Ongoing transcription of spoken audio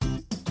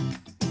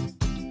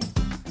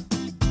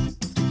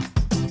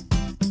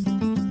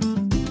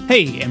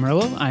Hey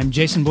Amarillo, I'm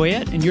Jason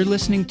Boyette, and you're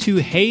listening to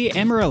Hey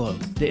Amarillo,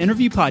 the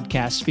interview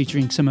podcast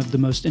featuring some of the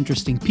most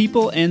interesting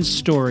people and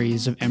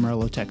stories of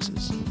Amarillo,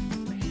 Texas.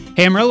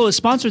 Hey Amarillo is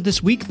sponsored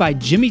this week by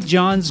Jimmy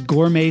John's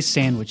Gourmet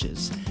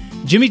Sandwiches.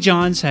 Jimmy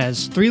John's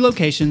has 3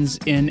 locations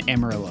in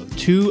Amarillo,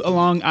 2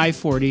 along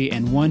I-40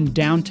 and 1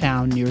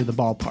 downtown near the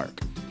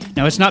ballpark.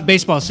 Now, it's not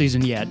baseball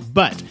season yet,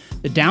 but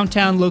the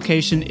downtown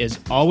location is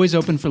always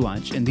open for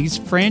lunch, and these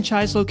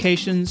franchise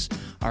locations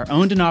are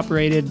owned and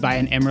operated by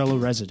an Amarillo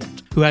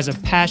resident who has a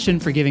passion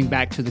for giving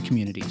back to the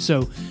community.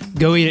 So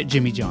go eat at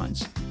Jimmy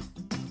John's.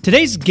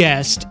 Today's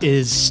guest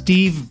is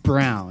Steve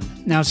Brown.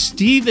 Now,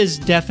 Steve is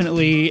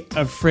definitely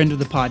a friend of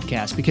the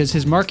podcast because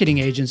his marketing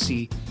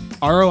agency,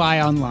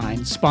 ROI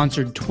Online,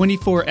 sponsored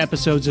 24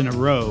 episodes in a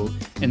row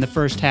in the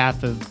first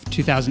half of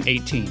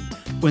 2018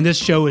 when this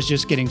show was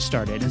just getting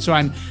started. And so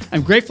I'm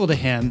grateful to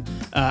him.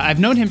 I've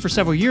known him for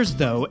several years,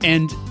 though,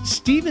 and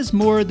Steve is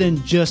more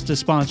than just a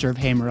sponsor of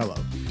Hey Amarillo.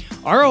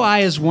 ROI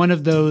is one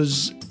of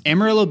those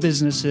Amarillo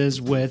businesses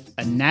with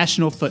a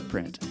national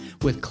footprint,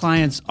 with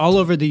clients all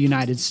over the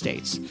United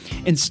States.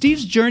 And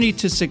Steve's journey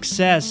to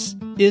success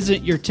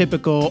isn't your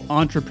typical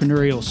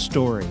entrepreneurial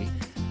story,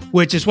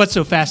 which is what's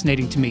so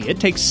fascinating to me. It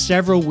takes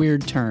several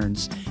weird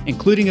turns,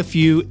 including a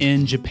few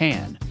in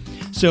Japan.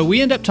 So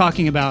we end up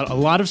talking about a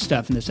lot of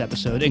stuff in this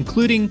episode,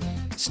 including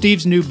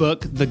Steve's new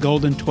book, The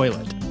Golden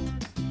Toilet.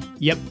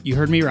 Yep, you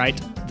heard me right,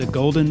 The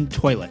Golden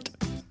Toilet.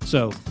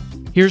 So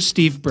here's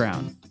Steve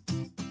Brown.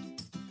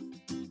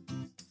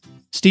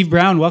 Steve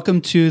Brown,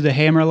 welcome to the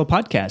Hey Amarillo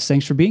podcast.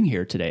 Thanks for being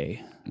here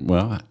today.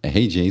 Well,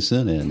 hey,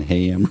 Jason, and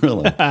hey,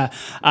 Amarillo.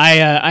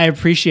 I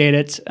appreciate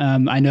it.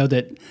 I know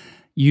that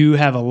you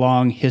have a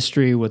long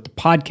history with the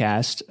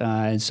podcast,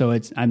 and so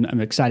I'm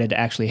excited to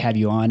actually have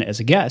you on as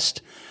a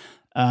guest.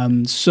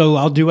 So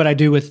I'll do what I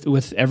do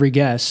with every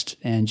guest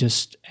and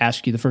just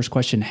ask you the first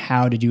question.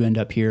 How did you end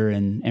up here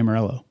in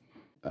Amarillo?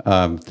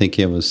 I think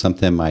it was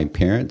something my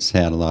parents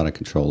had a lot of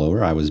control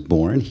over. I was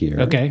born here.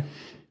 Okay.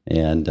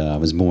 And I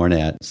was born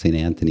at St.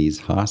 Anthony's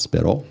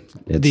Hospital.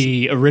 It's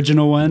the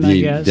original one, I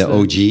guess? The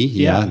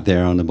OG,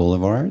 there on the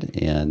boulevard.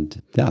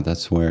 And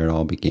that's where it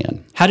all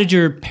began. How did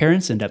your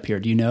parents end up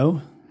here? Do you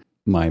know?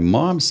 My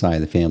mom's side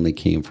of the family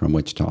came from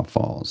Wichita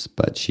Falls,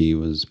 but she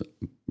was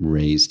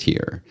raised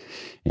here.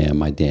 And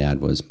my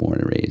dad was born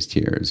and raised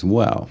here as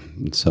well.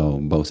 So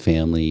both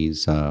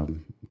families,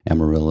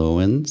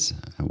 Amarilloans,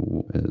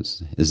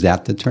 is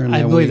that the term?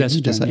 I believe that's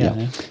the term,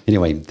 yeah.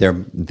 Anyway,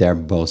 they're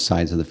both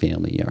sides of the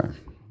family are.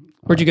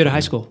 Where'd you go to high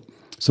school?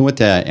 So I went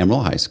to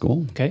Amarillo High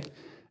School. Okay.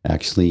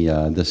 Actually,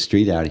 the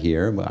street out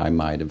here, I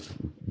might have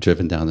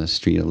driven down the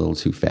street a little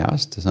too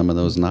fast some of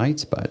those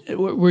nights. But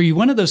were you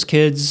one of those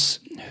kids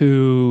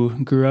who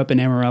grew up in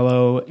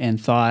Amarillo and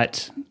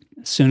thought,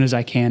 as soon as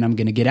I can, I'm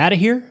going to get out of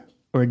here?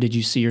 Or did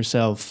you see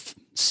yourself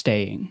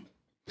staying?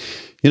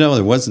 You know,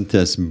 there wasn't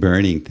this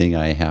burning thing,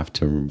 I have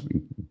to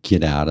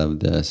get out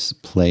of this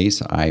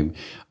place. I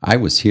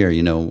was here,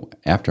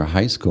 after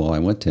high school, I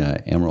went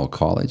to Amarillo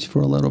College for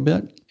a little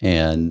bit.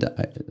 And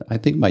I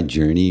think my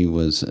journey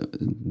was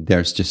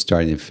there's just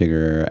starting to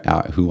figure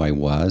out who I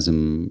was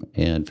and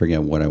figuring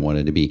out what I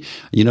wanted to be.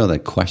 You know, the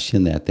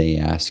question that they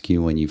ask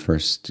you when you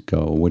first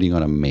go, what are you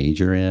going to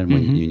major in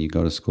when you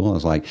go to school? I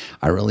was like,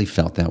 I really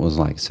felt that was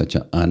like such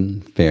an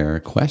unfair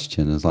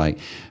question. It's like,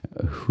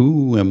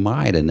 who am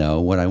I to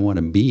know what I want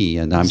to be?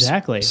 And I'm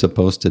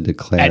supposed to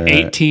declare. At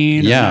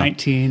 18 or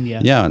 19, yeah.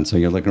 Yeah, and so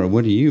you're looking,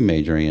 what are you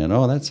majoring in?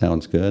 Oh, that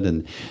sounds good.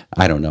 And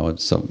I don't know.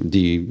 So do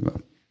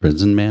you...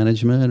 prison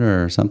management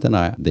or something.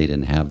 They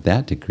didn't have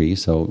that degree,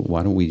 so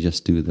why don't we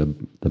just do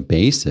the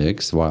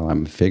basics while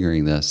I'm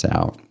figuring this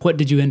out? What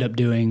did you end up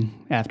doing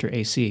after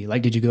AC?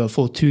 Like, did you go a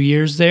full 2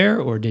 years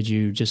there, or did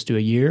you just do a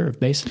year of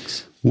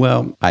basics?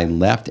 Well, I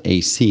left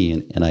AC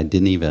and I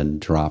didn't even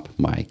drop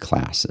my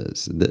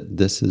classes.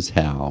 This is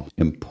how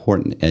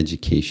important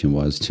education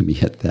was to me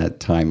at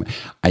that time.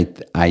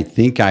 I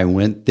think I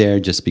went there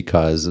just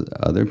because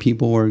other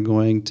people were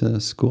going to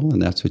school, and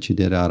that's what you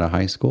did out of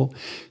high school.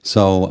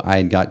 So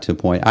I got to a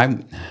point,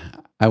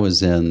 I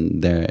was in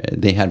there,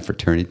 they had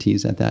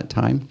fraternities at that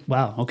time.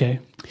 Wow, okay.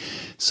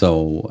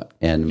 So,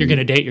 and you're going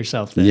to date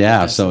yourself then.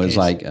 Yeah, so it's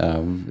like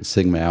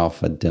Sigma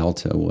Alpha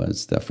Delta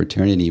was the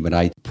fraternity,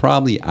 but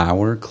probably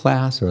our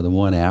class or the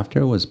one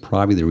after was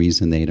probably the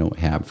reason they don't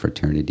have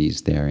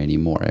fraternities there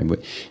anymore.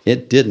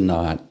 It did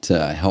not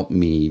help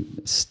me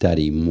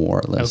study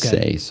more, let's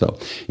say. So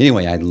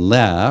anyway, I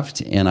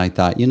left and I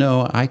thought,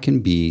 I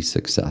can be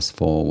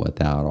successful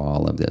without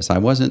all of this. I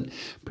wasn't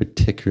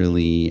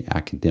particularly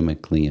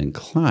academically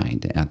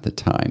inclined at the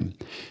time.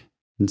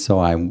 And so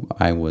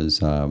I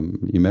was,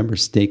 you remember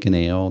Steak and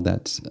Ale?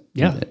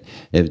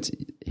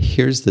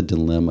 Here's the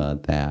dilemma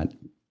that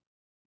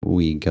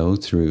we go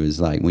through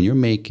is like when you're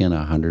making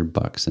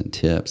 $100 in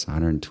tips,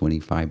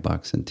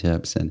 $125 in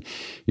tips, and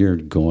you're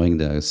going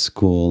to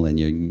school and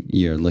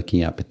you're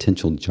looking at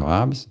potential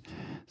jobs.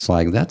 It's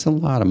like, that's a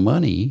lot of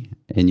money.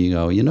 And you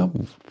go,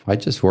 if I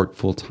just work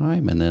full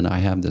time and then I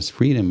have this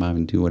freedom, I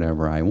can do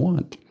whatever I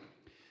want.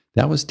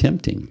 That was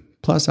tempting.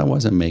 Plus, I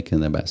wasn't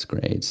making the best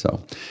grades.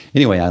 So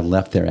anyway, I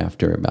left there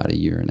after about a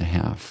year and a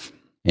half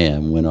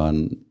and went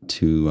on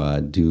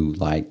to do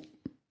like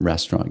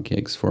restaurant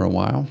gigs for a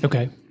while.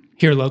 Okay.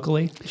 Here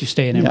locally? Did you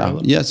stay in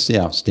Amarillo?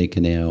 Steak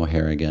and Ale,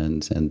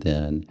 Harrigan's, and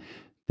then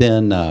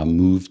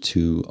moved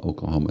to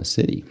Oklahoma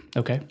City.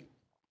 Okay.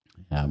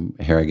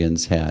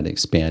 Harrigan's had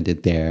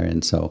expanded there,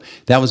 and so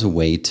that was a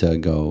way to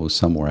go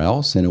somewhere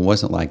else. And it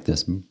wasn't like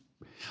this,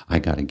 I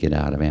got to get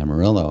out of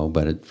Amarillo,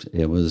 but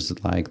it was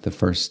like the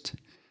first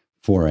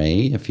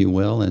foray, if you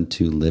will,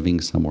 into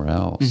living somewhere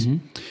else.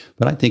 Mm-hmm.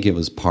 But I think it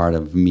was part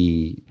of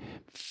me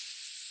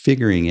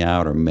figuring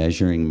out or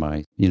measuring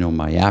my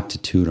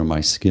aptitude or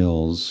my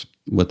skills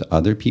with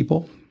other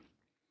people.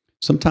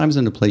 Sometimes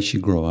in the place you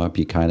grow up,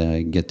 you kind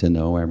of get to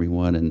know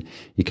everyone and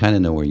you kind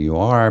of know where you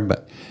are,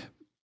 but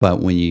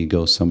when you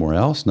go somewhere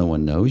else, no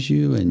one knows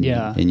you, and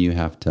you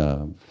have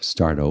to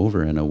start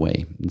over in a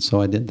way. And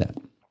so I did that.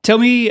 Tell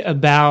me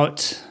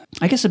about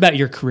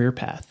your career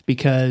path,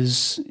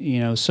 because,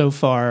 so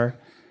far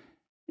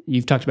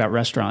you've talked about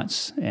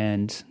restaurants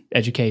and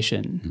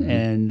education, mm-hmm.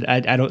 and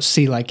I don't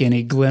see like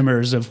any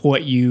glimmers of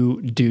what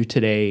you do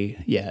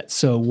today yet.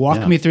 So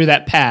walk me through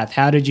that path.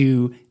 How did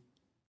you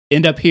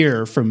end up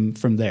here from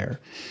there,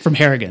 from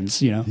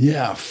Harrigan's,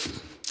 Yeah.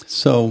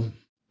 So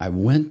I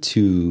went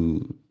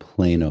to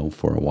Plano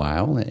for a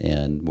while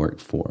and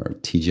worked for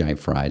TGI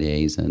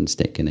Fridays and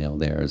Steak and Ale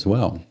there as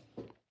well.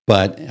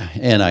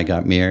 And I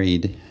got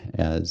married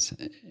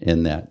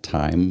in that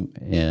time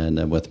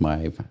and with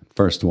my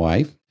first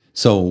wife.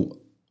 So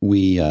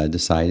we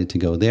decided to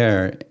go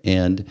there.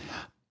 And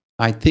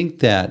I think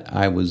that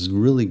I was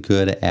really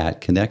good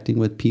at connecting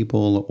with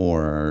people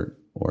or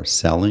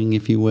selling,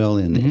 if you will,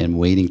 and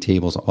waiting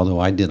tables, although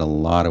I did a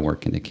lot of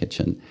work in the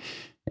kitchen.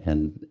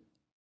 And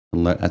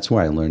that's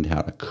where I learned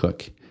how to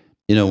cook.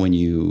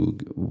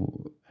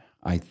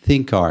 I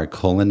think our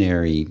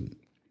culinary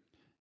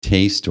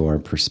taste or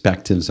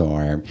perspectives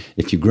are,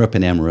 if you grew up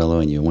in Amarillo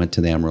and you went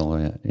to the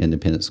Amarillo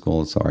Independent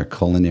Schools, our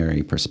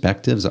culinary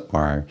perspectives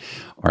are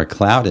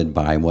clouded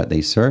by what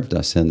they served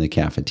us in the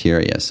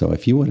cafeteria. So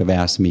if you would have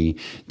asked me,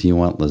 do you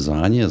want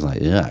lasagna? It's like,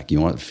 yuck. You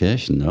want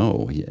fish?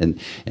 No.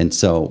 And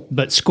so...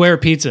 But square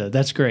pizza,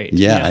 that's great.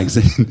 Yeah.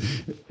 Exactly.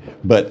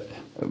 But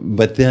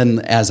then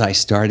as I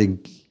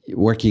started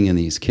working in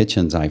these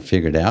kitchens, I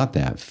figured out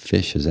that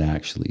fish is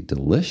actually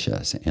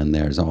delicious, and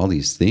there's all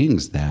these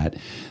things that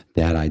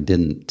I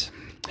didn't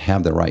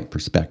have the right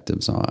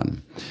perspectives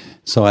on.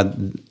 So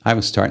I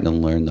was starting to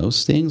learn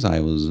those things.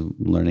 I was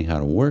learning how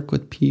to work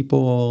with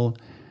people,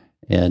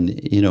 and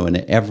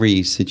in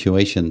every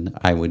situation,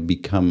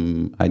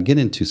 I'd get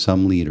into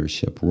some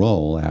leadership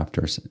role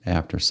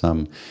after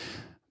some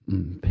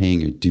paying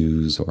your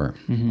dues or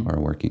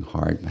working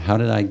hard. How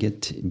did I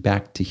get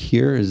back to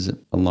here is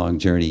a long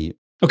journey.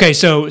 Okay,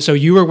 so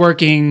you were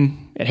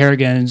working at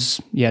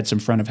Harrigan's. You had some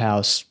front of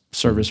house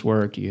service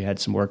work. You had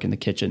some work in the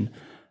kitchen.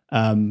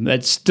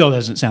 That still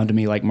doesn't sound to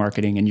me like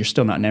marketing, and you're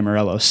still not in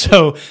Amarillo.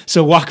 So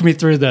walk me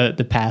through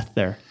the path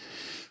there.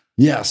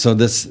 Yeah, so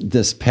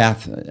this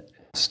path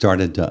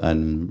started to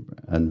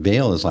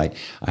unveil is like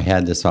I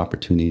had this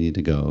opportunity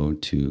to go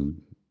to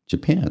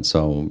Japan.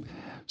 So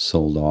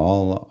sold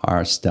all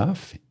our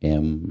stuff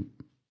and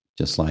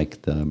just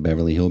like the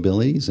Beverly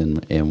Hillbillies,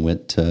 and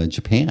went to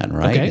Japan,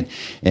 right? Okay.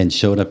 And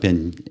showed up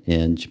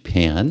in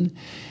Japan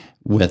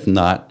with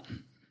not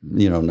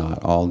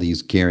all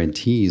these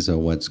guarantees of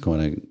what's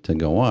going to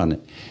go on.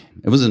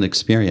 It was an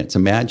experience.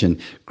 Imagine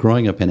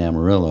growing up in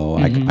Amarillo.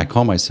 Mm-hmm. I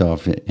call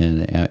myself,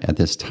 at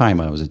this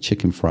time, I was a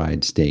chicken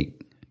fried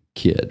steak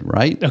kid,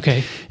 right?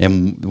 Okay.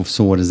 And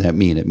so what does that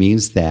mean? It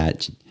means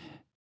that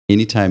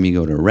anytime you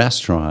go to a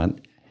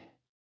restaurant,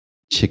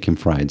 chicken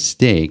fried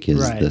steak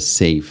is the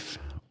safe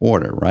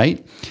order,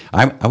 right?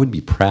 I would be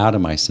proud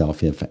of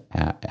myself if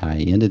I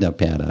ended up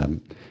at a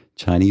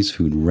Chinese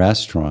food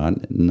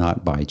restaurant,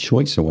 not by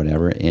choice or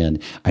whatever,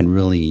 and I'd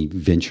really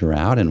venture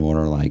out and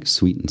order like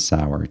sweet and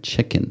sour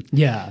chicken.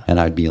 Yeah. And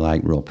I'd be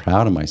like real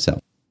proud of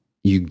myself.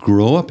 You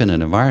grow up in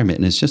an environment,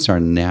 and it's just our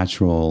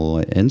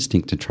natural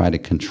instinct to try to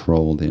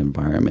control the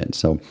environment.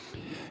 So,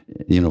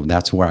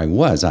 that's where I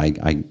was.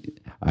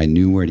 I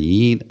knew where to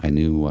eat. I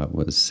knew what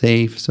was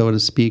safe, so to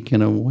speak,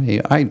 in a way.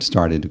 I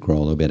started to grow a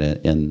little bit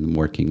in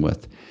working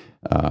with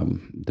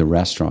the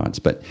restaurants,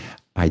 but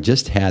I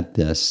just had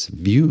this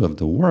view of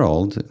the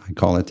world. I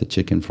call it the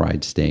chicken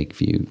fried steak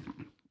view.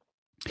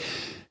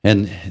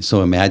 And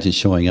so imagine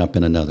showing up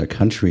in another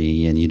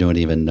country and you don't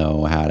even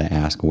know how to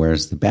ask,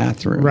 where's the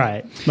bathroom?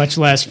 Right. Much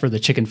less for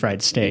the chicken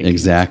fried steak.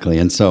 Exactly.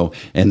 And so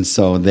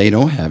they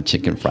don't have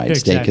chicken fried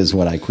steak is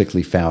what I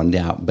quickly found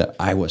out. But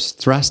I was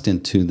thrust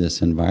into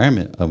this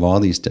environment of all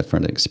these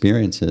different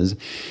experiences.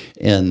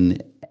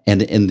 And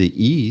in the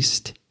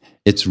East,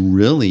 it's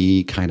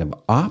really kind of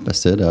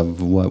opposite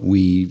of what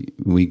we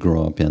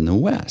grow up in the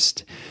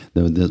West.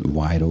 The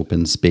wide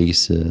open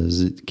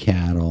spaces,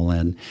 cattle,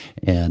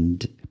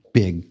 and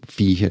big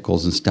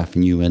vehicles and stuff,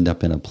 and you end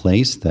up in a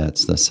place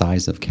that's the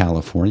size of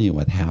California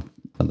with half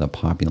of the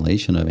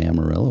population of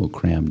Amarillo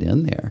crammed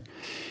in there.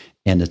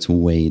 And it's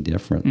way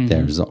different.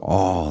 There's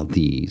all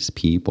these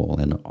people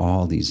and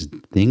all these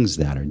things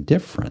that are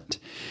different.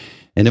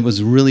 And it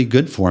was really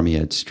good for me.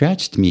 It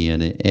stretched me,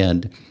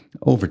 and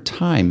over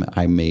time,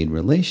 I made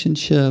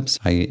relationships.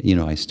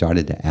 I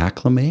started to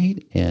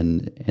acclimate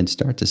and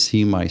start to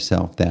see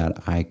myself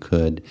that I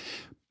could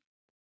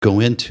go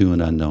into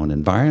an unknown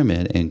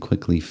environment and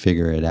quickly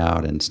figure it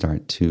out and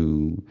start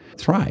to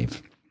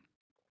thrive.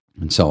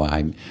 And so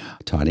I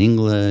taught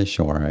English,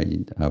 or I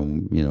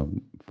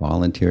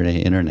volunteered at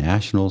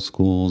international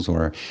schools,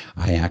 or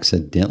I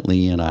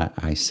accidentally, and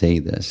I say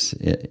this,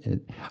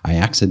 I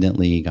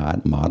accidentally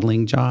got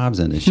modeling jobs,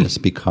 and it's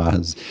just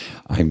because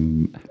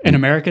I'm an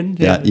American.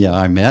 I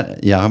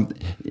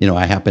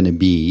happen to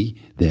be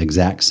the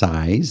exact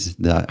size,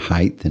 the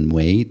height and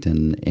weight,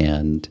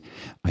 and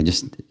I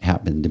just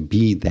happened to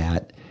be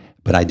that,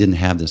 but I didn't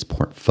have this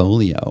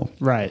portfolio.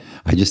 Right.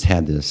 I just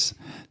had this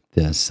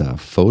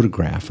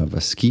photograph of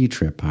a ski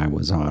trip I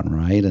was on,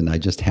 right? And I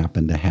just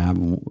happened to have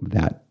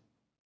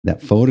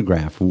that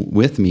photograph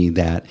with me,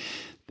 that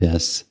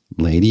this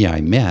lady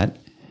I met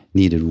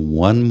needed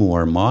one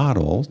more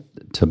model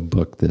to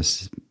book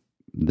this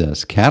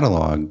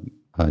catalog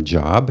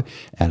job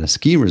at a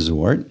ski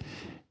resort.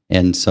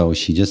 And so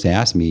she just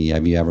asked me,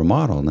 have you ever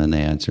modeled? And the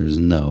answer is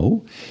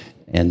no.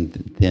 And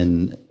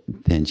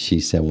then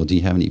she said, well, do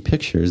you have any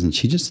pictures? And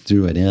she just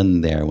threw it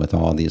in there with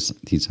all these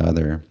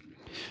other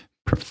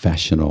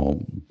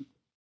professional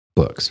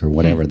books or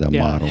whatever the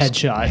models,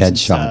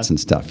 headshots and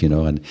stuff,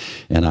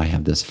 and I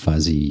have this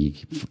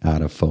fuzzy,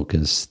 out of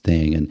focus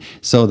thing, and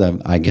so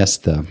I guess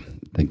the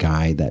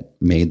guy that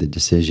made the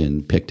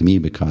decision picked me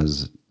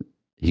because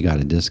he got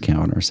a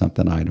discount or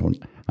something. I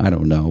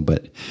don't know,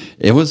 but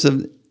it was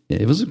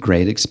a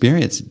great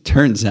experience. It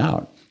turns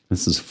out,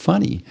 this is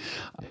funny.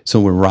 So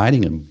we're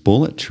riding a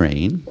bullet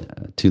train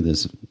to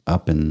this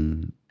up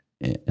in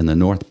the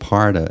north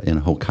part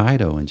in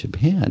Hokkaido in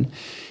Japan.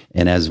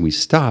 And as we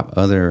stop,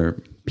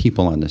 other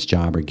people on this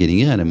job are getting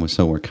in, and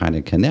so we're kind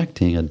of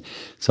connecting. And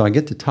so I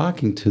get to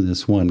talking to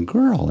this one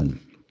girl, and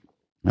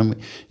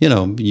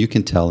you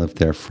can tell if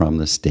they're from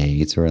the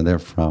States or they're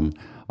from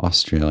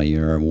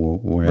Australia or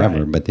wherever,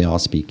 right. But they all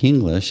speak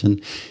English.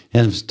 And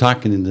I was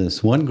talking to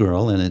this one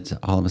girl, and it's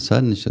all of a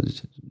sudden,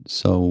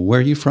 so where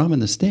are you from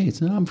in the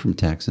States? And I'm from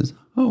Texas.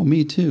 Oh,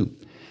 me too.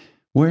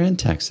 We're in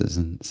Texas.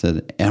 And I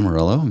said,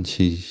 Amarillo. And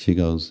she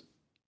goes,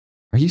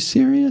 are you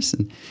serious?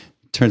 And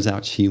turns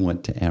out she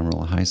went to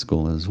Amarillo High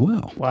School as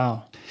well.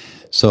 Wow.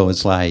 So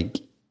it's like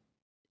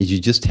you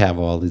just have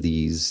all of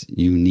these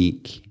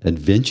unique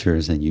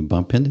adventures, and you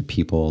bump into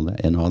people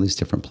in all these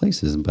different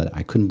places. But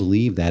I couldn't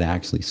believe that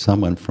actually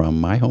someone from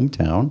my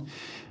hometown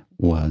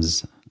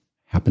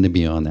happened to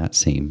be on that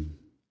same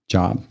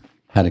job.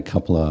 Had a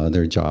couple of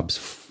other jobs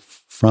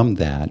from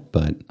that,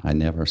 but I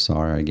never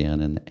saw her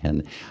again.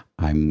 And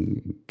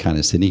I'm kind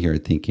of sitting here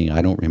thinking,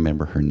 I don't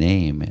remember her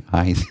name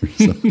either.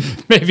 So.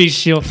 maybe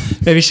she'll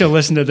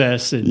listen to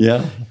this and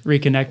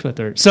reconnect with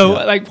her. So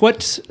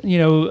what,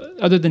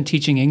 other than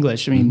teaching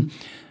English, I mean,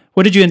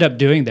 what did you end up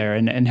doing there,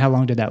 and how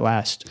long did that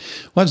last?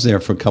 Well, I was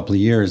there for a couple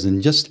of years,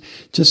 and just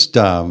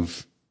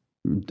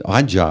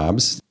odd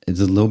jobs. It's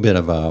a little bit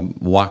of a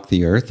walk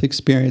the earth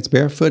experience,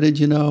 barefooted,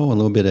 a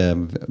little bit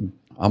of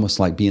almost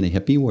like being a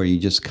hippie, where you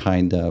just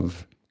kind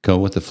of go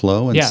with the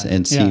flow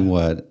and see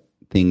what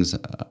things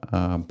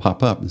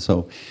pop up. And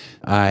so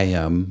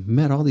I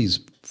met all these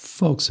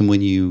folks, and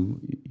when you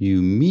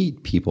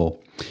meet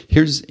people,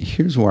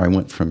 here's where I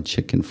went from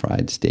chicken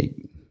fried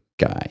steak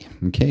guy.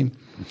 Okay,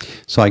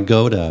 so I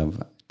go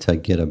to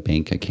get a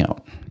bank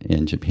account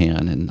in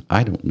Japan, and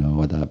I don't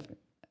know the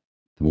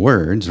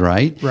words,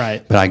 right?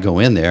 Right. But I go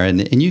in there,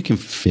 and you can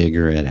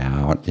figure it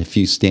out if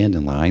you stand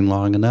in line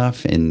long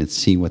enough and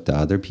see what the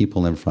other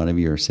people in front of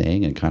you are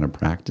saying and kind of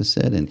practice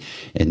it.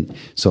 And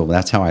so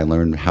that's how I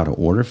learned how to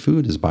order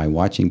food, is by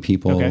watching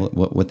people,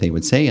 what they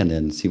would say, and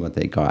then see what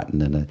they got. And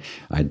then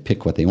I'd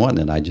pick what they want,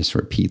 and I just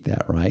repeat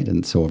that, right?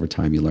 And so over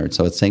time you learn.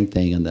 So it's the same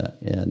thing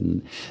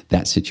in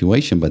that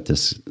situation, but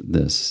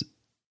this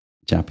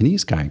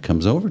Japanese guy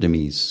comes over to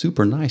me. He's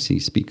super nice. He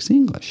speaks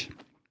English.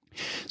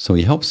 So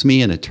he helps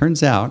me, and it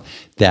turns out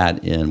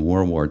that in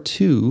World War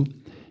II,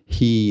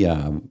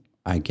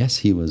 I guess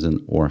he was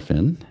an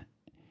orphan,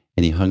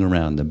 and he hung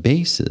around the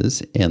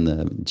bases, and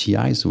the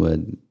GIs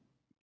would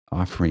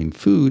offer him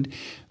food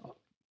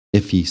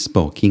if he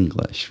spoke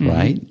English,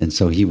 right? And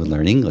so he would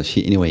learn English.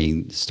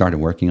 He started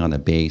working on the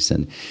base,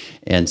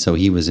 and so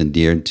he was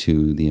endeared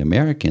to the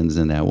Americans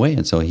in that way.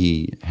 And so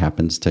he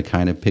happens to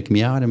kind of pick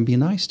me out and be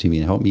nice to me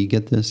and help me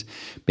get this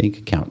bank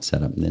account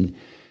set up. And then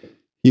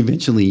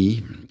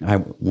eventually, I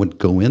would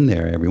go in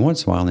there every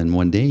once in a while, and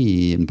one day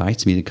he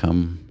invites me to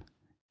come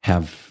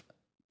have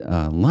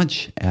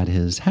lunch at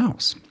his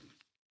house.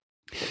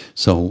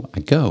 So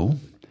I go,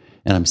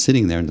 and I'm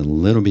sitting there in the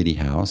little bitty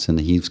house, and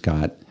he's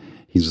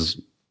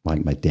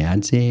like my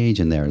dad's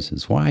age, and there's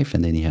his wife,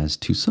 and then he has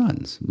two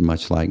sons,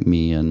 much like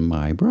me and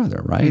my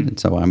brother, right? And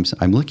so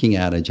I'm looking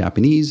at a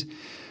Japanese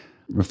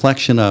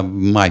reflection of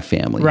my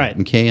family, right?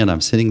 Okay, and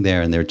I'm sitting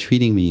there, and they're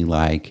treating me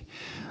like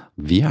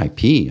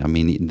VIP. I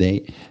mean,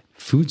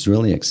 food's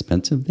really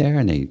expensive there,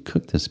 and they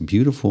cooked this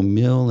beautiful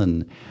meal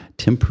and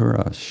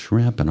tempura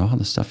shrimp and all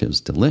the stuff. It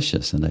was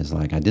delicious, and I was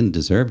like, I didn't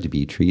deserve to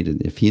be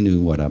treated. If he knew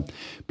what a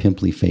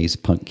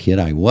pimply-faced punk kid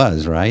I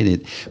was,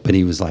 right? But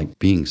he was like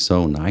being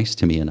so nice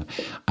to me, and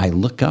I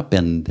look up,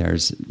 and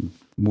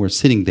we're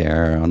sitting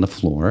there on the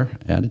floor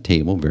at a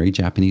table, very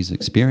Japanese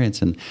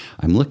experience, and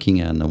I'm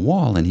looking on the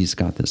wall, and he's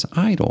got this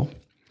idol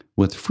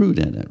with fruit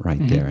in it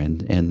right there.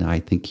 And I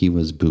think he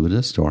was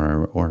Buddhist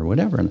or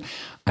whatever. And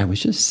I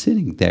was just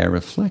sitting there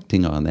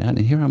reflecting on that. And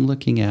here I'm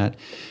looking at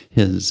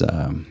his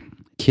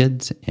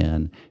kids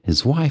and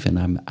his wife.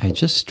 And it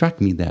just struck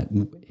me that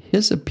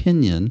his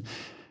opinion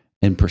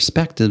and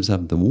perspectives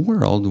of the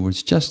world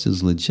was just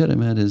as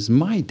legitimate as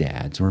my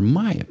dad's or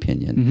my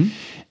opinion.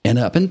 And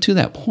up until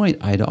that point,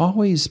 I'd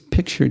always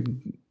pictured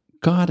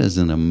God as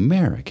an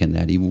American,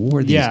 that he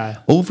wore these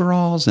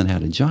overalls and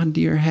had a John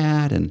Deere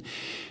hat. And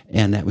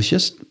that was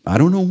just, I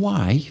don't know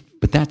why,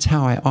 but that's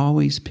how I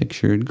always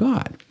pictured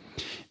God.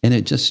 And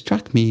it just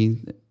struck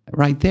me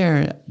right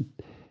there.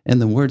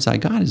 And the words I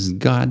got is,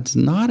 God's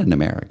not an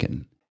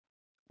American.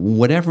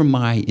 Whatever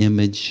my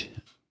image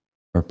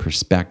or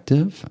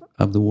perspective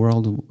of the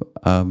world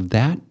of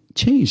that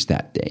changed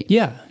that day.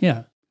 Yeah.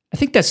 I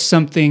think that's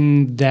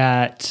something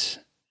that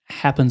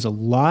happens a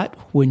lot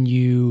when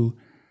you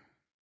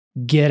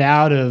get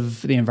out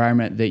of the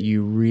environment that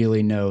you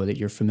really know, that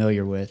you're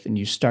familiar with, and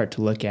you start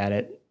to look at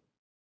it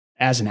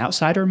as an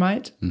outsider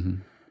might,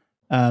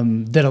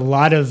 that a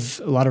lot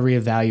of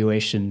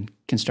reevaluation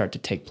can start to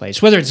take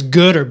place, whether it's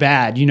good or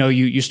bad.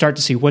 You start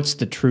to see what's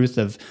the truth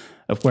of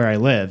where I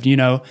lived,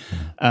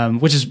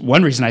 which is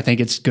one reason I think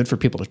it's good for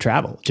people to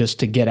travel, just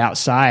to get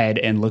outside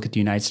and look at the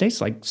United States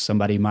like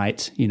somebody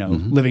might,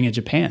 living in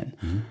Japan.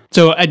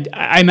 So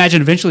I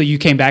imagine eventually you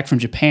came back from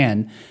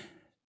Japan.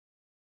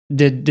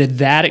 Did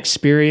that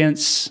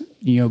experience,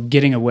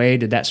 getting away,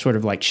 did that sort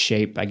of like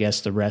shape, I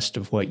guess, the rest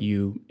of what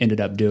you ended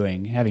up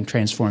doing, having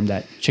transformed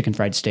that chicken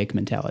fried steak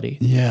mentality?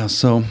 Yeah,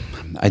 so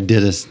I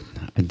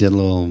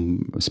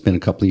spent a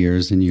couple of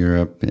years in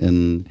Europe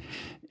and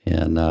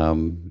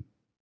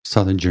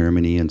southern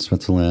Germany and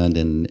Switzerland,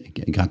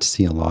 and got to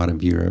see a lot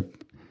of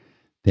Europe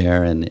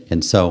there.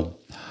 And so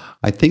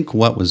I think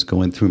what was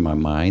going through my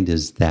mind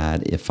is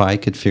that if I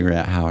could figure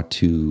out how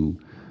to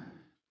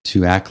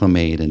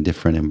acclimate in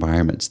different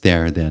environments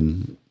there,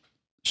 then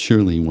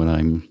surely when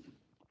I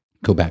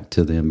go back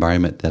to the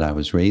environment that I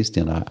was raised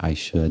in, I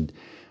should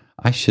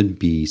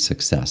be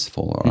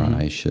successful, or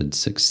I should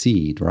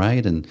succeed,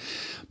 right?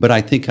 But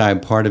I think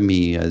part of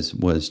me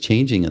was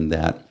changing in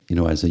that,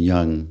 as a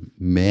young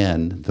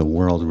man, the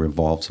world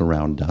revolves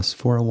around us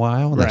for a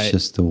while. That's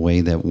just the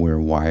way that we're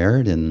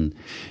wired, and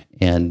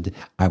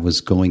I was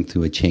going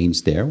through a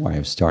change there where I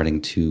was starting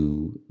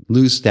to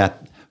lose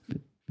that.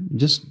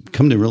 Just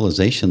come to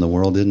realization the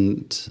world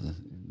didn't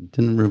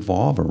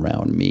revolve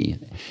around me.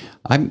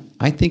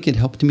 I think it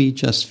helped me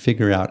just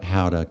figure out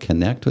how to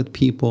connect with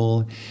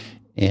people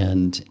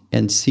and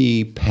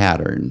see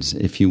patterns,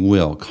 if you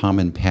will,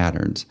 common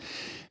patterns.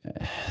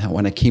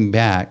 When I came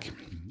back,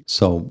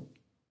 so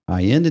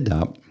I ended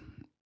up,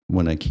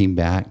 when I came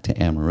back to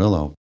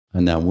Amarillo,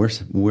 and now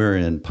we're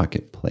in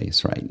Puckett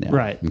Place right now.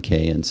 Right.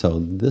 Okay, and so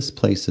this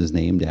place is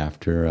named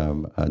after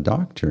a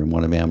doctor,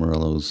 one of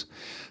Amarillo's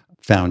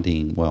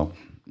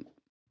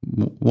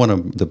one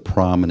of the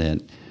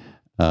prominent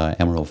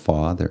Amarillo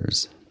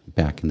fathers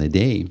back in the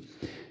day.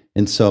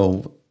 And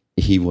so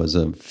he was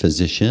a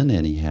physician,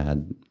 and he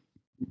had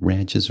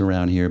ranches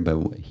around here,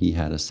 but he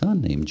had a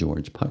son named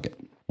George Puckett.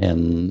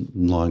 And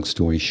long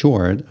story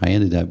short, I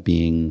ended up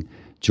being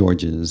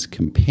George's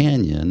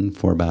companion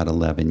for about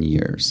 11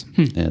 years.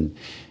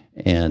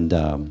 And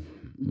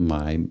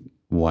my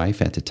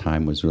wife at the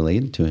time was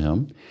related to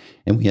him,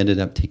 and we ended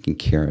up taking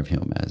care of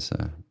him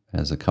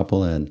as a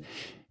couple.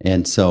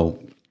 And so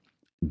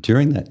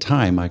during that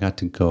time, I got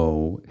to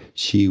go.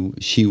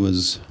 She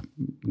was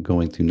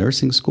going through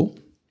nursing school,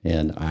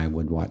 and I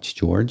would watch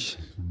George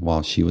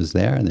while she was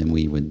there, and then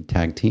we would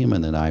tag team,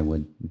 and then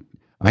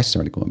I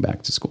started going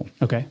back to school.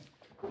 Okay.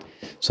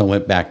 So I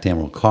went back to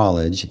Amarillo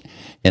College,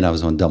 and I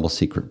was on double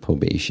secret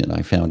probation.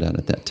 I found out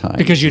at that time.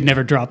 Because you'd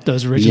never dropped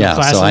those original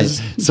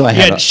classes. So I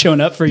had shown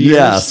up for years.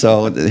 Yeah,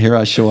 so here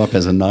I show up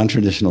as a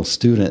non-traditional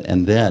student,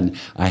 and then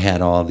I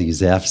had all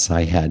these Fs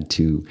I had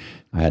to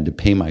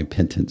pay my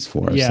pittance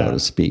for, so to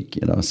speak.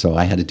 So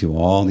I had to do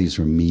all these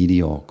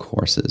remedial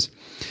courses.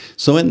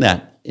 So in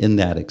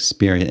that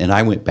experience, and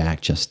I went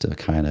back just to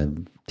kind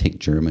of take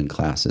German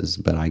classes,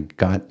 but I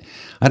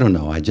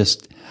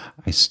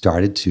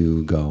started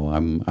to go,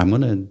 I'm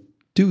going to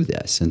do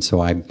this. And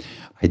so I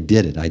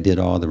did it. I did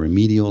all the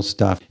remedial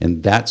stuff,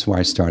 and that's where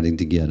I started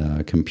to get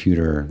a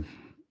computer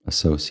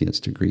associate's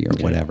degree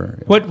or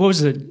whatever. What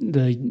was the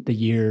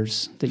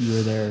years that you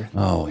were there?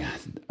 Oh, yeah.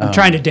 I'm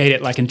trying to date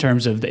it like in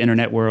terms of the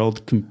internet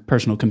world,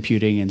 personal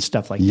computing and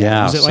stuff like that.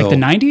 Yeah. Was it like the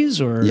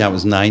 90s or? Yeah, it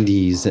was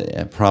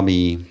 90s,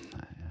 probably.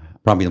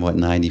 Probably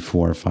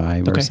 94 or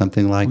 5 or Okay.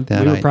 something like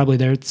that. We were probably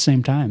there at the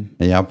same time.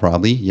 Yeah,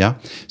 probably. Yeah.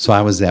 So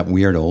I was that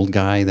weird old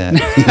guy that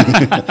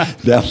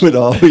that would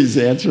always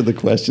answer the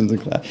questions in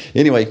class.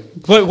 Anyway,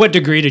 What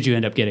degree did you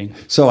end up getting?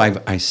 so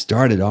I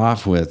started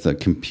off with a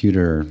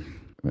computer,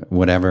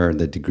 whatever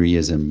the degree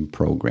is in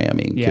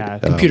programming. Yeah,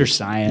 computer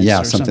science.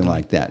 Yeah, or something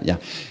like that. Yeah.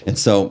 And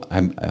so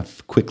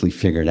I've quickly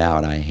figured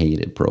out I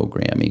hated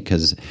programming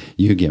because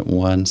you get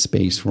one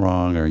space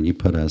wrong or you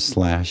put a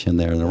slash in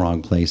there in the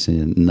wrong place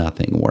and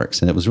nothing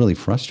works. And it was really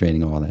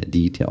frustrating, all that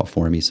detail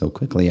for me. So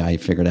quickly I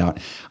figured out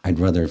I'd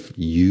rather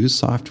use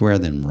software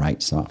than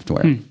write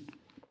software.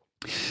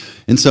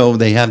 And so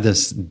they have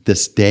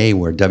this day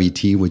where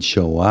WT would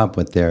show up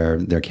with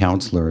their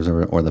counselors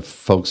or the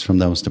folks from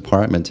those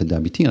departments at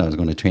WT, and I was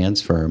going to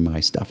transfer my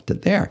stuff to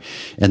there.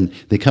 And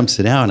they come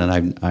sit down,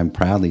 and I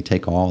proudly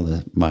take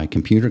all my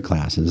computer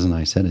classes, and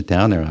I set it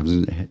down there. I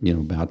was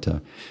about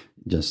to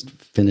just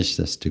finish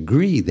this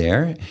degree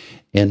there,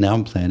 and now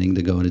I'm planning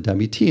to go to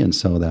WT. And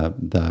so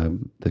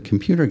the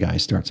computer guy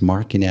starts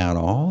marking out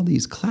all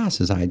these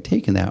classes I had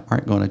taken that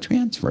aren't going to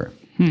transfer.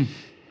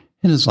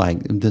 And it's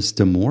like this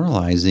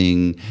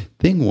demoralizing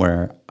thing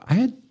where I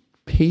had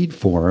paid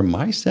for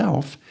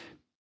myself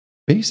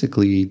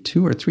basically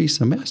 2 or 3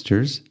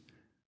 semesters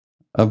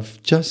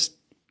of just,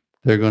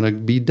 they're going to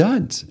be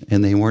duds,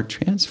 and they weren't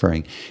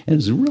transferring. And it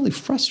was really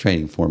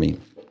frustrating for me.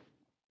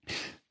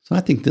 So I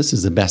think this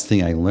is the best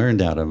thing I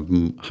learned out of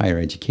higher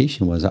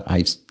education was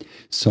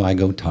I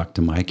go talk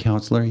to my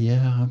counselor.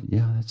 Yeah,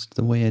 that's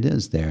the way it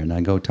is there. And I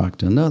go talk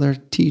to another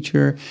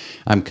teacher.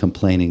 I'm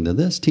complaining to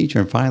this teacher.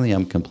 And finally,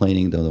 I'm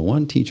complaining to the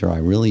one teacher I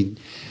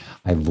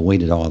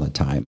avoided all the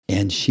time.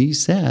 And she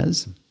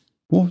says,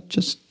 well,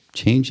 just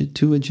change it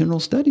to a general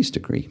studies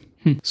degree.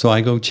 So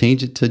I go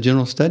change it to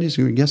general studies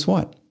degree. Guess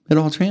what? It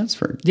all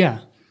transferred.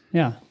 Yeah.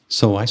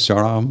 So I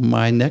start on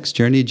my next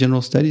journey,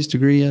 general studies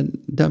degree at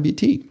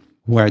WT,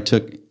 where I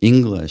took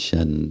English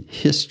and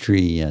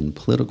history and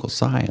political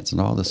science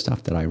and all the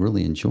stuff that I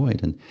really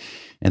enjoyed.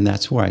 And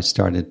that's where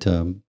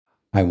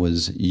I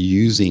was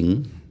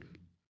using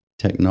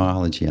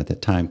technology at the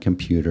time,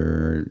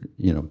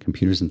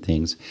 computers and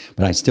things,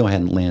 but I still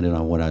hadn't landed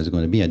on what I was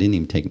going to be. I didn't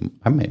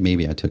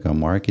even I took a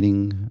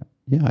marketing.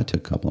 Yeah, I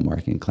took a couple of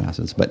marketing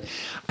classes, but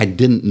I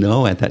didn't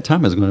know at that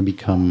time I was going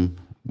to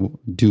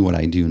do what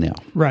I do now.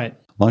 Right.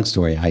 Long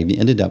story, I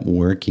ended up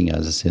working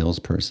as a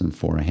salesperson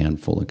for a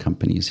handful of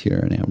companies here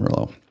in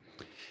Amarillo.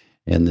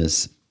 And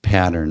this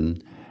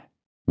pattern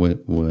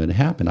would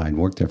happen. I'd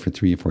worked there for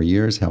 3 or 4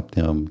 years, helped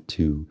them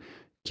to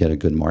get a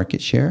good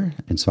market share.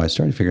 And so I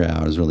started to figure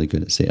out I was really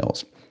good at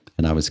sales.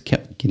 And I was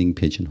kept getting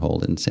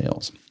pigeonholed in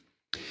sales.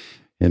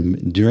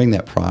 And during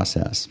that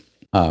process,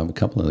 a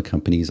couple of the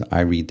companies,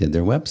 I redid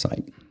their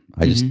website.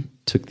 I just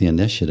took the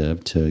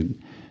initiative to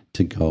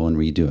go and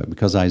redo it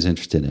because I was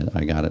interested in it.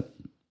 I got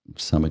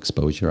some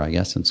exposure, I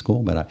guess, in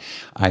school, but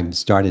I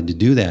started to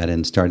do that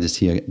and started to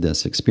see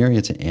this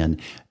experience.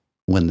 And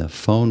when the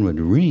phone would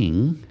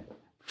ring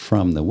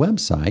from the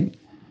website,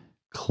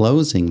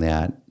 closing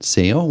that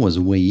sale was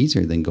way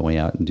easier than going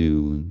out and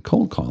do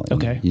cold calling.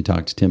 Okay. You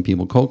talk to 10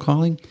 people cold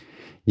calling,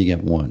 you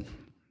get 1.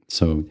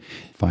 So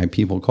 5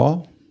 people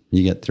call,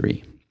 you get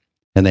 3.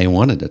 And they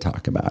wanted to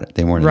talk about it.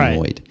 They weren't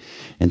annoyed.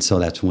 And so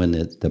that's when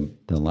the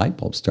light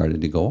bulb started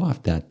to go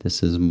off that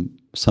this is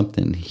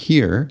something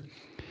here.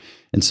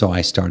 And so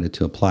I started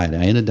to apply it.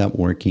 I ended up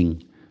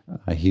working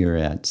here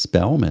at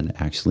Spellman,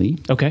 actually.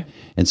 Okay.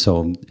 And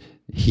so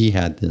he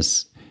had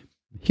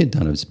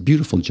done this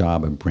beautiful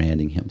job of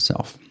branding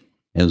himself.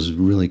 It was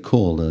really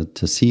cool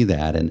to see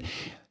that.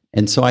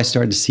 And so I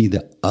started to see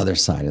the other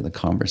side of the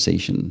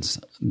conversations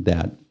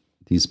that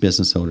these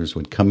business owners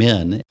would come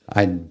in.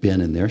 I'd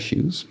been in their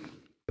shoes,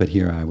 but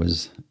here I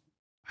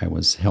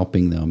was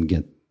helping them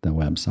get the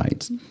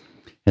websites.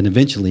 And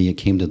eventually it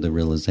came to the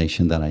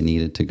realization that I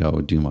needed to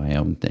go do my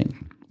own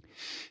thing.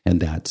 And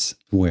that's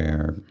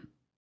when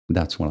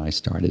I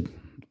started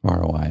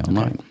ROI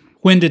Online. Okay.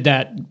 When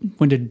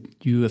did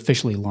you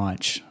officially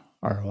launch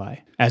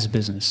ROI as a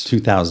business?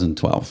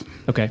 2012.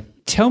 Okay.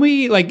 Tell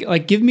me,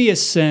 give me a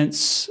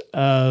sense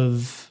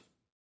of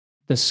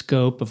the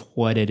scope of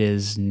what it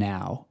is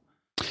now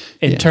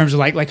in terms of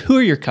like who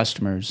are your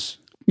customers?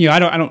 I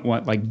don't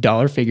want like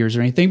dollar figures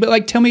or anything,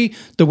 but tell me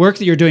the work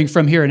that you're doing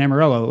from here in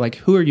Amarillo. Like,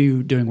 who are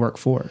you doing work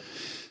for?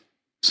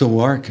 So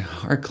our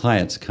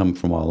clients come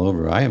from all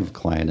over. I have a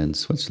client in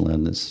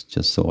Switzerland. This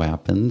just so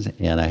happens,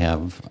 and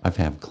I've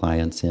had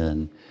clients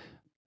in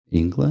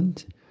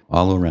England,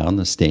 all around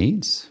the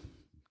States,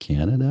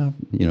 Canada.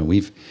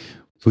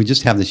 We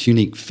just have this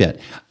unique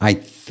fit. I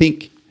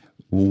think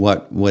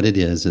what it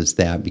is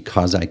that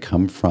because I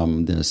come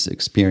from this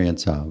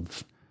experience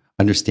of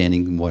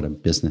understanding what a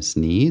business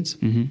needs,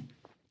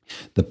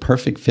 the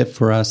perfect fit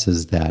for us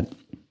is that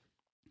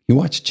you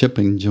watch Chip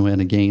and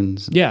Joanna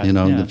Gaines,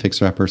 the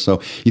Fixer Upper. So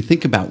you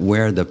think about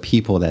where the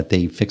people that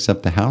they fix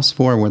up the house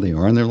for, where they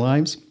are in their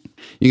lives.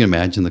 You can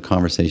imagine the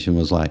conversation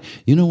was like,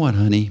 you know what,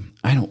 honey,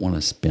 I don't want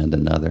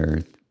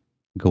to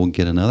go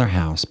get another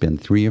house,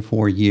 spend 3 or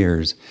 4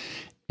 years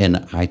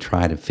and I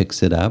try to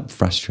fix it up,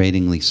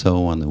 frustratingly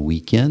so, on the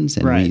weekends,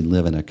 and Right. we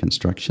live in a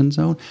construction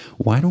zone.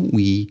 Why don't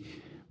we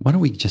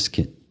just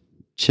get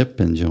Chip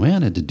and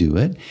Joanna to do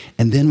it,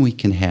 and then we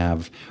can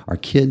have our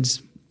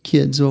kids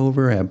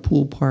over, have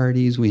pool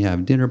parties, we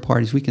have dinner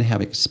parties, we can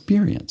have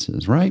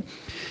experiences, right?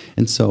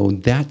 And so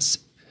that's,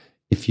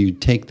 if you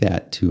take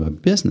that to a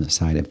business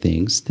side of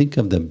things, think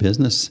of the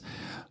business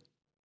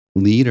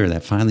leader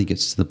that finally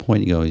gets to the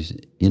point, he goes,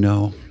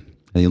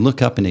 they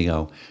look up and they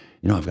go,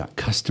 I've got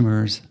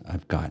customers,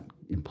 I've got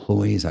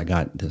employees, I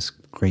got this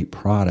great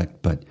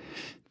product, but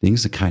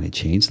things have kind of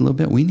changed a little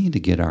bit. We need to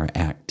get our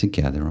act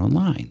together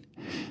online.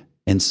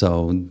 And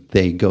so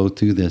they go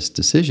through this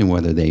decision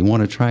whether they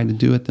want to try to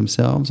do it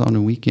themselves on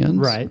the weekends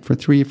Right. for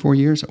 3 or 4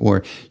 years,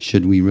 or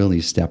should we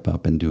really step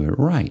up and do it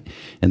right?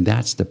 And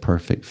that's the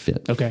perfect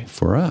fit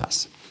for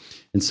us.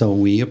 And so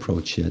we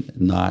approach it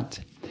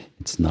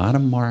it's not a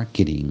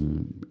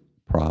marketing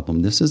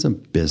problem. This is a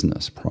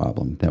business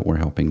problem that we're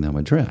helping them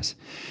address.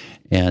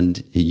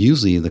 And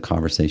usually the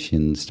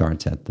conversation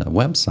starts at the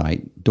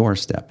website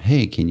doorstep.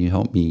 Hey, can you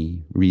help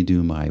me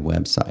redo my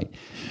website?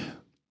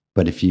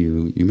 But if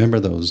you remember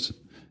those,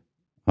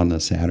 on the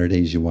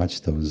Saturdays, you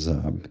watch those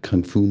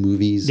kung fu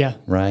movies,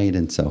 right?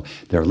 And so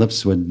their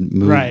lips would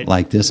move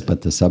like this,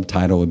 but the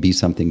subtitle would be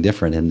something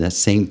different. And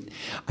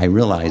I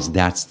realized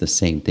that's the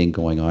same thing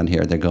going on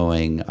here. They're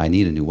going, I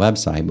need a new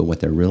website, but what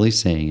they're really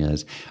saying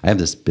is, I have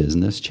this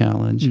business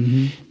challenge,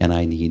 and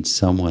I need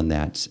someone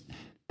that's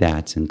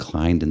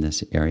inclined in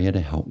this area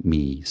to help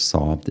me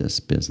solve this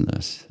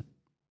business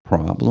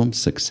problem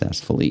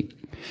successfully.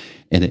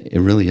 And it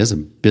really is a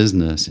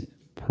business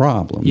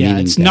problem. Yeah,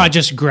 it's not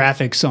just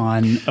graphics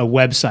on a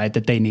website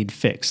that they need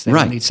fixed. They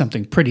don't need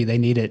something pretty. They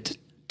need it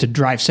to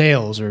drive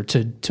sales or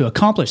to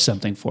accomplish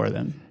something for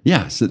them.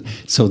 Yeah,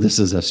 so this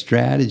is a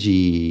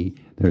strategy.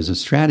 There's a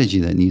strategy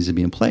that needs to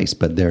be in place,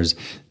 but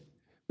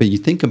you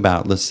think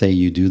about, let's say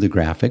you do the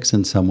graphics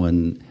and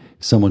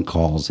someone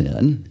calls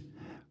in,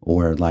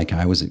 or like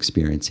I was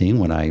experiencing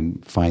when I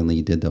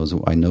finally did those,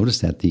 I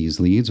noticed that these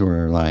leads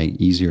were like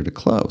easier to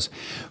close,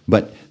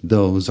 but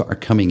those are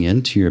coming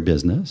into your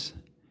business.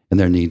 And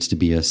there needs to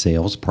be a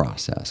sales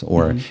process,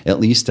 or at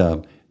least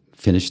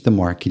finish the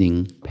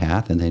marketing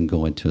path and then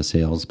go into a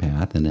sales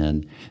path, and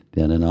then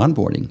an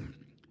onboarding.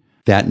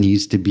 That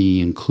needs to be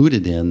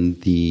included in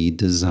the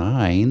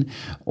design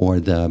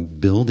or the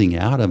building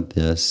out of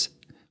this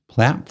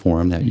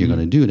platform that you're going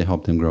to do to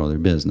help them grow their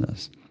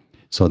business.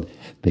 So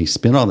they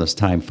spend all this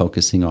time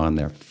focusing on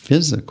their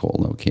physical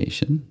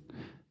location.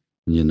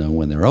 You know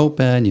when they're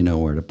open, you know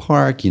where to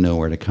park, you know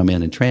where to come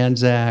in and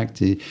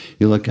transact. You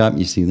look up and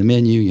you see the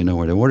menu, you know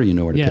where to order, you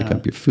know where to pick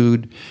up your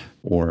food.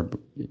 Or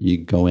you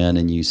go in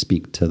and you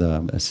speak to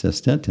the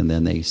assistant, and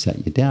then they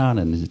set you down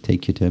and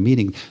take you to a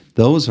meeting.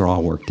 Those are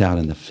all worked out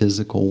in the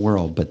physical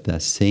world, but the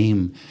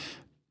same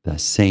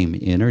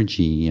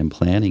energy and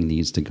planning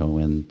needs to go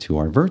into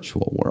our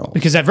virtual world.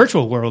 Because that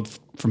virtual world,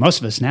 for most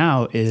of us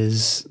now,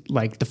 is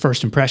like the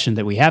first impression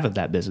that we have of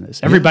that business.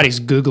 Everybody's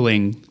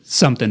Googling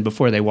something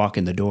before they walk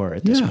in the door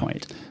at this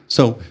point.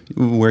 So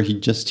we're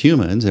just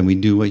humans, and we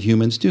do what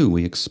humans do.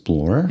 We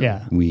explore,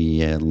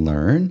 we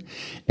learn,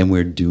 and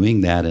we're doing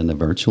that in a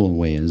virtual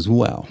way as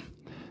well.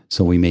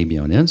 So we may be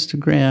on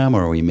Instagram,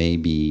 or we may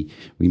be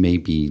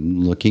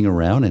looking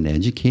around and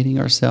educating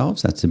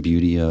ourselves. That's the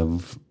beauty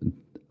of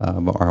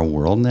our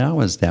world now,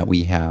 is that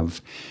we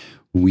have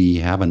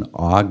an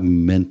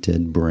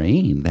augmented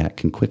brain that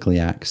can quickly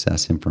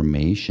access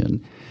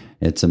information.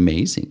 It's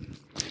amazing.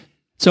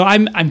 So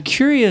I'm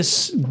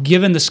curious,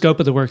 given the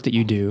scope of the work that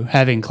you do,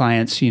 having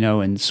clients,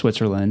 in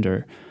Switzerland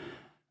or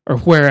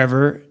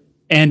wherever,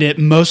 and it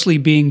mostly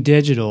being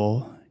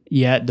digital,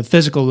 yet the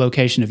physical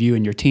location of you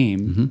and your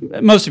team,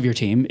 most of your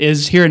team,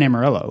 is here in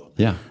Amarillo.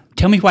 Yeah.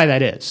 Tell me why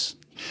that is.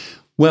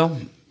 Well,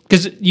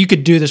 because you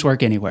could do this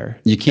work anywhere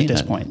at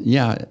this point.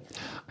 Yeah.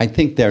 I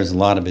think there's a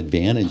lot of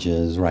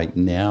advantages right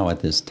now at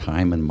this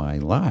time in my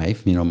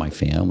life. My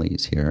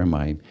family's here.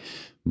 My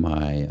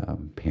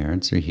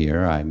parents are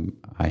here.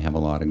 I have a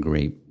lot of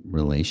great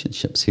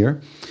relationships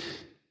here.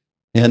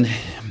 And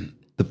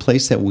the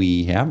place that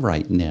we have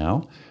right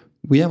now,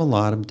 we have a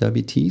lot of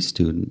WT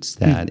students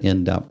that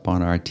end up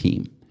on our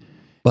team.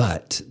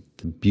 But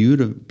the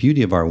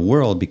beauty of our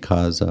world,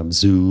 because of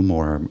Zoom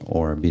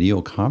or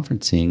video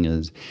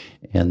conferencing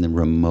and the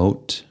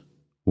remote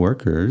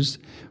workers,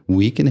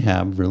 we can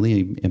have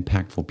really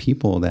impactful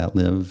people that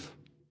live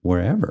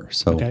wherever.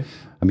 So,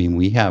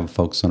 we have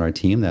folks on our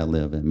team that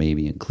live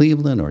maybe in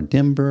Cleveland or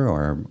Denver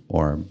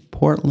or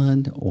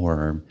Portland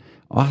or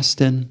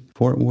Austin,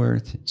 Fort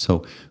Worth.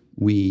 So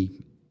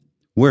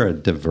we're a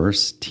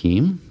diverse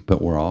team,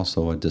 but we're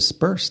also a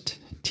dispersed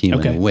team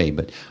in a way.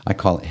 But I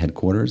call it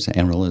headquarters.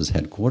 Amarillo is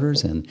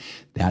headquarters, and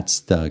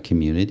that's the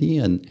community.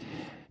 And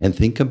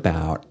think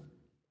about,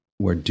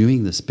 we're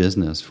doing this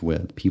business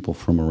with people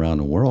from around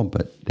the world,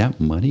 but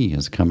that money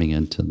is coming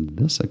into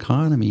this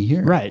economy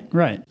here.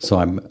 Right. So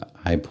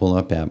I pull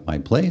up at my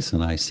place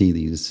and I see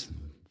these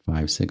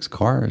 5-6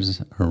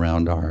 cars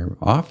around our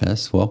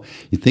office. Well,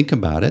 you think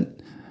about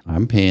it,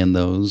 I'm paying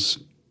those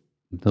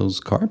those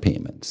car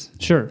payments,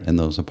 Sure. and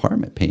those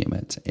apartment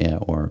payments,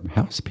 or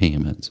house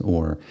payments,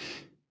 or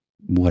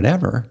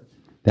whatever.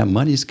 That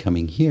money's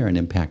coming here and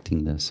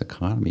impacting this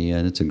economy,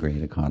 and it's a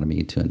great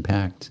economy to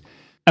impact.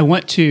 I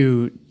want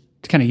to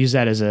kind of use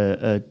that as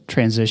a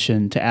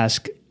transition to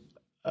ask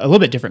a little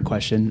bit different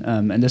question,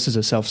 and this is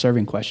a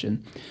self-serving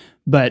question.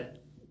 But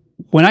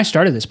when I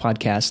started this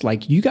podcast,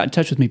 like, you got in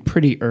touch with me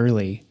pretty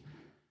early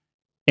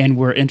and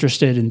were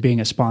interested in being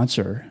a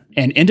sponsor,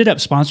 and ended up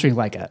sponsoring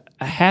like a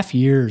half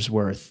year's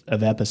worth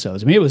of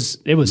episodes. I mean,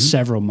 it was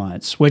several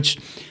months, which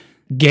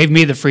gave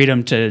me the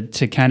freedom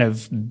to kind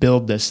of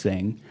build this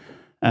thing.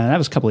 That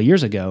was a couple of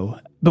years ago.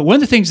 But one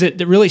of the things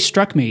that really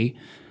struck me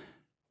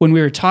when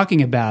we were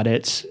talking about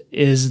it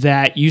is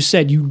that you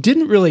said you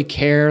didn't really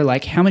care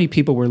like how many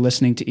people were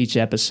listening to each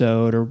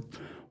episode or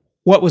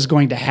what was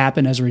going to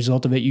happen as a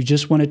result of it. You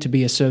just wanted to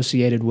be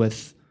associated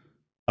with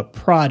a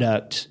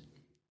product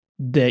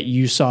that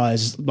you saw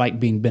as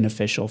like being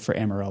beneficial for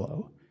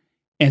Amarillo.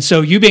 And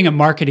so, you being a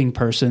marketing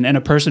person and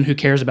a person who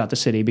cares about the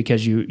city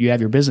because you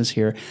have your business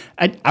here,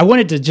 I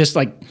wanted to just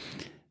like,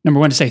 number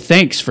one, to say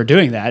thanks for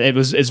doing that.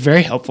 It's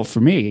very helpful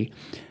for me.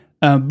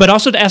 But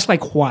also to ask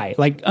like why,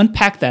 like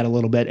unpack that a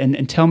little bit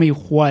and tell me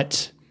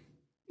what,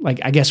 like,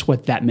 I guess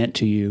what that meant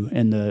to you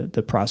in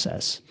the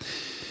process.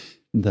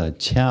 The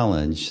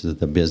challenge that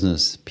the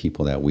business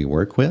people that we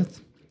work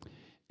with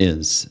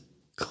is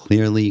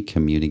clearly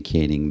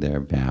communicating their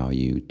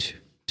value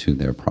to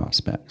their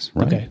prospects,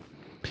 right? Okay.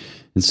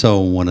 And so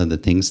one of the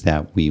things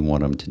that we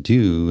want them to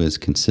do is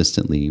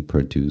consistently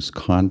produce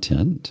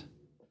content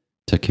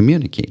to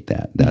communicate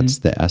that. That's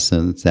the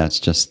essence. That's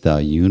just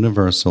the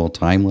universal,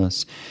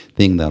 timeless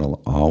thing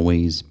that'll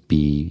always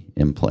be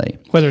in play.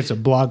 Whether it's a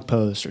blog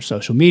post or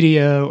social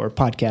media or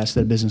podcast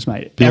that a business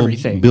might,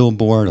 everything.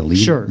 Billboard, a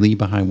Sure. leave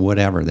behind,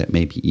 whatever, that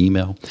may be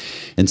email.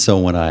 And so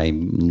when I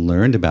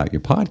learned about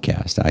your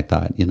podcast, I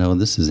thought,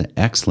 this is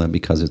excellent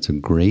because it's a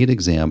great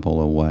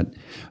example of what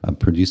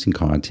producing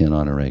content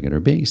on a regular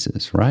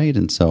basis, right?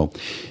 And so,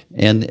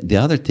 and the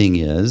other thing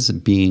is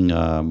being,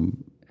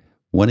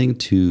 wanting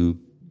to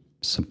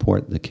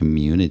support the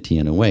community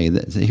in a way.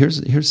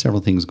 Here's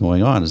several things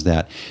going on, is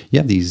that you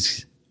have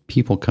these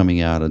people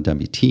coming out of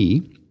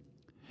WT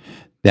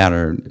that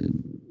are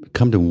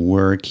come to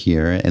work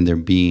here, and they're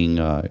being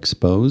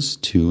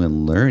exposed to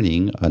and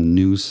learning a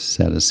new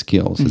set of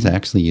skills. It's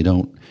actually, you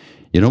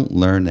don't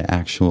learn the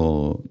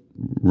actual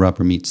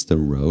rubber meets the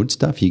road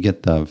stuff. You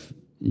get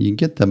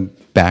the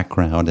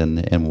background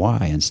and why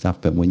and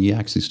stuff, but when you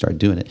actually start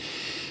doing it.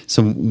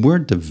 So we're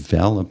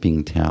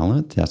developing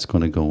talent that's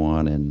going to go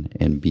on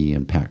and be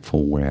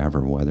impactful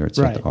wherever, whether it's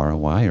Right. with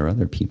ROI or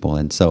other people.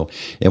 And so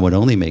it would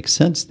only make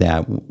sense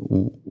that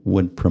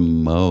would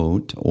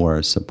promote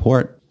or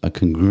support a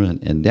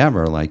congruent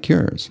endeavor like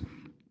yours.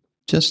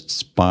 Just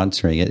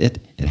sponsoring it.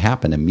 It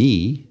happened to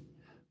me.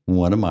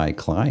 One of my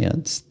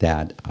clients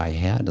that I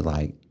had,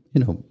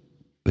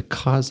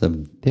 because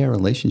of their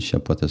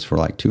relationship with us for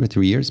like 2 or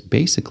 3 years,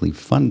 basically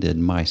funded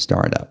my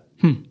startup,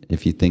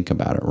 if you think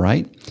about it,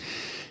 right?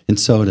 And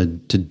so to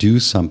do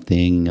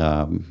something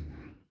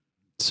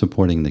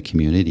supporting the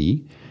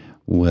community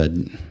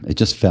it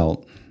just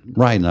felt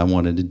right, and I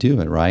wanted to do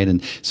it, right?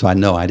 And so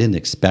I didn't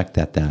expect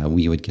that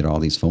we would get all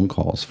these phone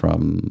calls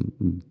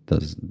from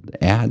the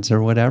ads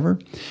or whatever,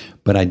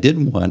 but I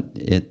did want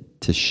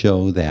it to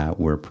show that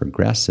we're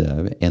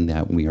progressive and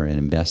that we are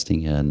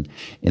investing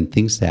in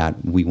things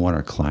that we want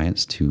our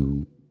clients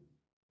to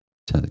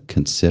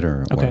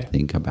consider or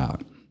think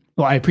about.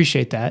 Well, I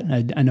appreciate that.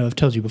 I know I've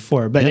told you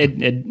before, but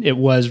it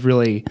was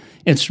really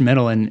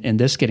instrumental in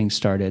this getting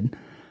started.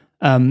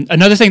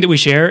 Another thing that we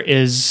share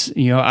is,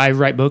 I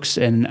write books,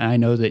 and I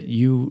know that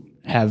you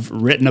have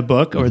written a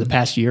book over the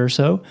past year or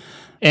so.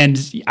 And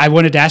I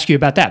wanted to ask you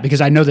about that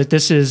because I know that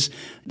this is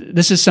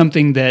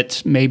something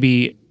that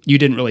maybe you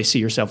didn't really see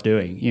yourself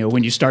doing,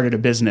 when you started a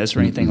business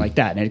or anything like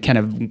that. And it kind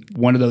of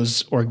one of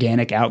those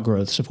organic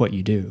outgrowths of what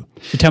you do.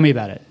 So tell me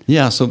about it.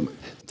 Yeah. So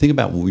think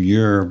about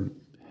your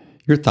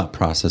thought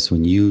process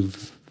when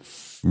you've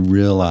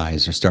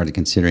realized or started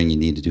considering you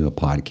need to do a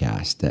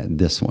podcast,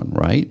 this one,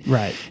 right?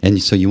 Right.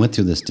 And so you went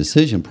through this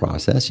decision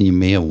process, and you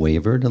may have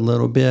wavered a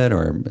little bit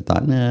or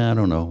thought, I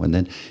don't know. And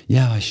then,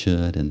 I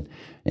should. And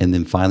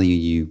then finally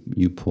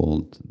you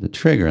pulled the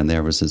trigger, and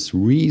there was this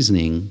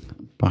reasoning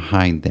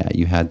behind that.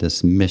 You had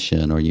this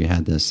mission, or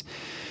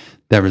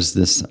there was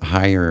this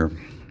higher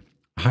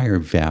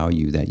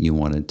value that you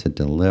wanted to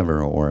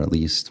deliver, or at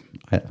least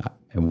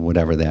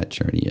whatever that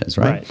journey is,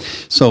 right?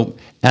 So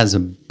as a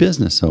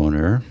business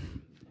owner,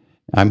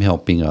 I'm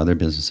helping other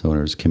business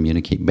owners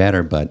communicate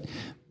better, but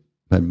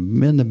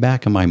in the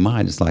back of my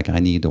mind, it's like I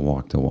need to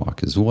walk the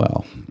walk as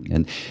well.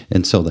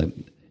 And so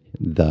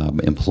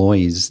the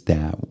employees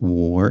that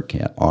work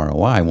at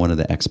ROI, one of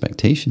the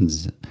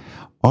expectations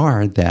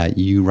are that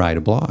you write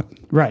a blog.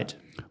 Right.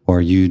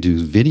 Or you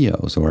do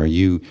videos, or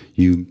you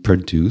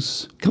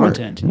produce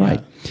content.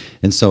 Right. Yeah.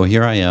 And so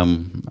here I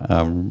am,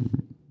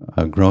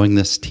 growing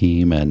this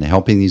team and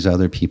helping these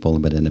other people,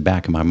 but in the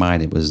back of my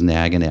mind, it was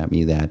nagging at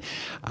me that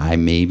I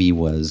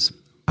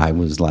I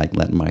was like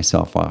letting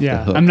myself off the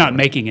hook. I'm not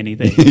making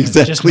anything.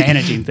 Exactly. Just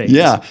managing things.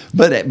 Yeah,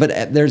 but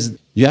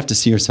you have to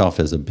see yourself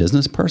as a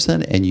business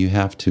person, and you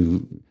have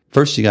to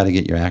first you got to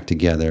get your act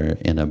together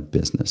in a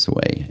business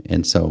way.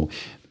 And so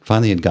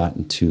finally had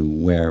gotten to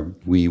where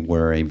we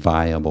were a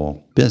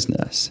viable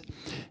business.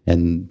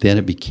 And then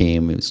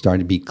it started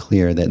to be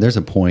clear that there's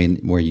a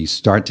point where you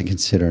start to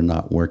consider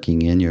not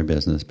working in your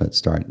business, but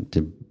start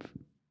to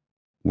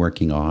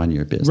working on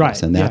your business.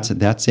 Right, and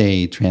that's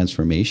a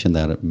transformation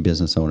that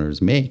business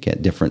owners make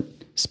at different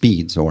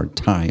speeds or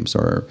times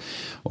or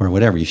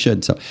whatever you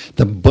should. So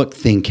the book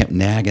thing kept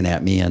nagging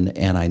at me,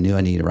 and I knew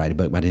I needed to write a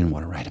book, but I didn't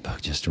want to write a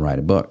book just to write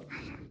a book.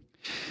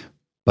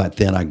 But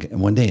then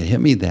one day it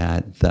hit me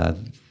that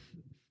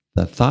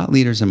the thought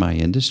leaders in my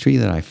industry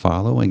that I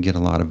follow and get a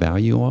lot of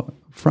value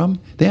from,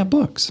 they have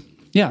books.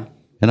 Yeah.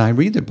 And I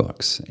read their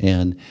books.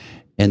 And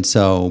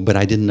so, but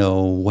I didn't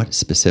know what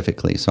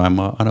specifically. So I'm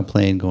on a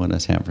plane going to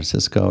San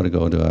Francisco to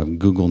go to a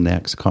Google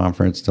Next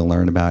conference to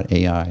learn about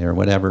AI or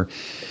whatever.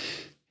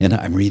 And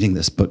I'm reading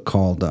this book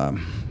called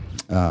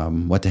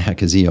What the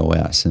Heck is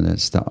EOS? And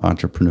it's the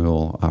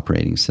Entrepreneurial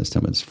Operating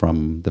System. It's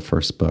from the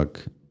first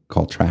book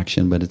called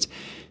Traction, but it's,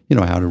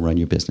 how to run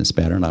your business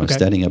better. And I was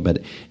studying it,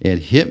 but it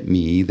hit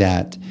me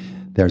that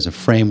there's a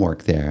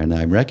framework there. And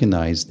I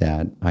recognize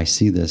that I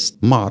see this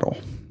model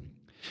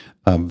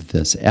of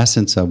this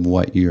essence of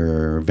what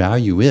your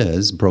value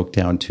is broke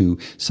down to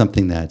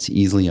something that's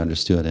easily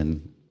understood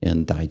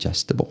and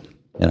digestible.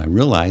 And I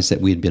realized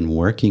that we had been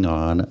working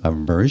on a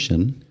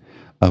version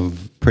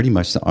of pretty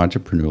much the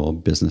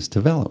entrepreneurial business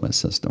development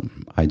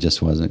system. I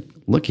just wasn't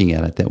looking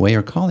at it that way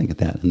or calling it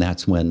that. And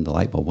that's when the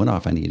light bulb went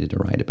off. I needed to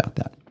write about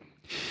that.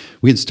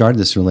 We had started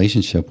this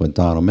relationship with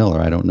Donald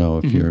Miller. I don't know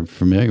if you're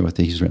familiar with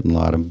it. He's written a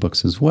lot of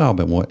books as well,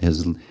 but what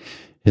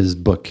his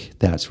book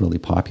that's really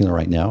popular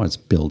right now is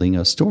Building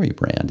a Story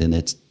Brand, and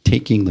it's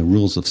taking the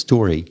rules of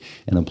story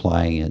and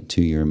applying it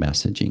to your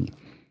messaging.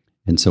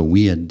 And so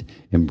we had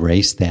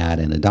embraced that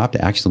and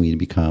adopted. Actually, we had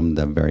become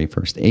the very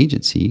first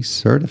agency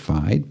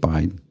certified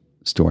by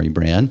Story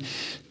Brand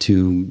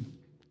to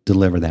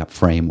deliver that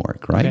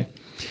framework, right? Okay.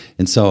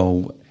 And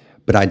so,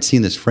 but I'd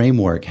seen this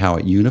framework, how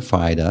it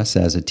unified us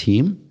as a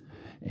team,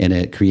 and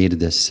it created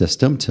this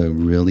system to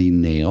really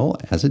nail,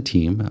 as a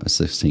team, a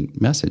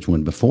succinct message,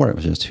 when before it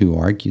was just who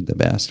argued the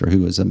best or who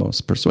was the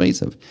most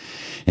persuasive.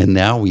 And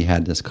now we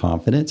had this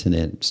confidence, and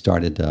it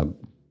started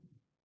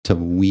to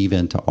weave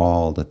into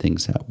all the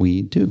things that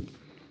we do.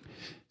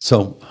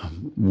 So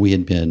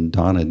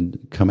Don had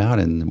come out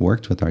and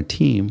worked with our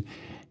team,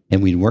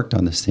 and we'd worked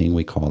on this thing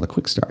we call the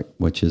Quick Start,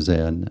 which is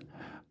a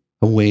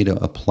way to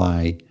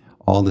apply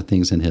all the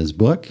things in his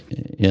book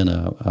in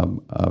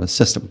a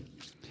system.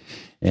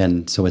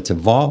 And so it's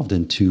evolved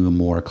into a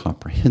more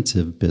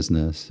comprehensive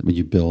business when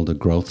you build a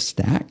growth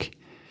stack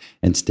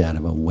instead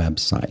of a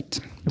website.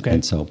 Okay.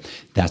 And so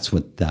that's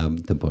what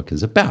the book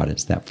is about.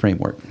 It's that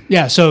framework.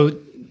 Yeah. So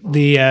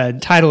the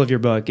title of your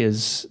book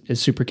is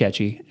super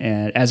catchy,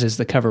 and as is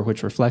the cover,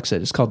 which reflects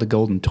it. It's called The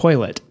Golden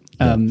Toilet.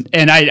 And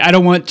I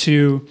don't want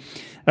you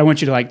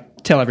to like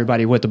tell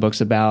everybody what the book's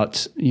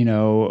about,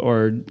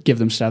 or give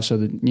them stuff so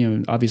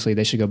that, obviously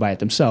they should go buy it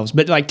themselves.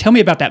 But like, tell me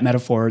about that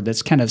metaphor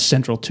that's kind of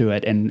central to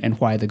it and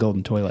why the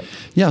golden toilet.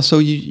 Yeah. So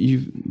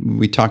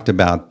we talked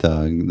about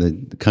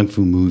the Kung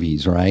Fu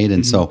movies, right?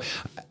 And so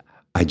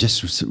I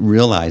just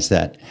realized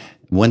that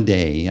one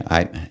day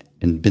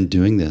and been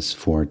doing this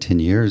for 10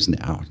 years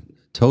now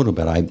total,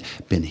 but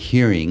I've been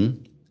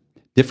hearing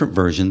different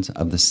versions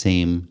of the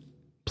same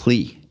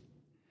plea.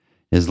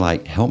 Is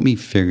like, help me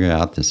figure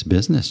out this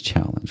business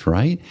challenge,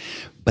 right?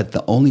 But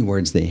the only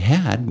words they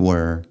had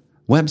were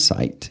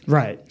website.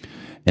 Right.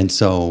 And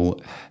so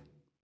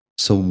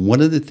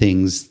one of the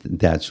things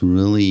that's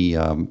really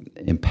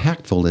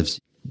impactful is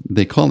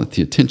they call it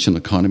the attention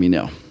economy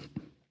now.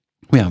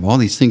 We have all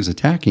these things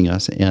attacking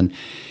us, and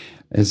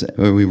as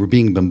we were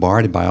being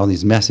bombarded by all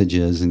these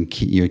messages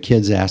and your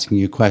kids asking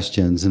you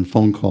questions and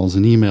phone calls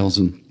and emails,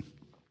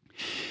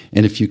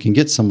 and if you can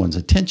get someone's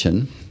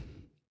attention,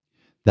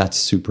 that's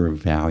super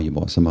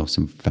valuable. It's the most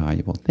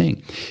valuable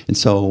thing. And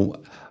so,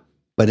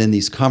 but in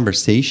these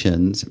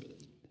conversations,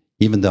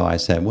 even though I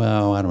said,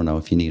 well, I don't know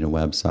if you need a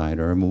website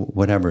or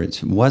whatever,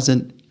 it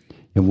wasn't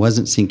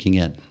sinking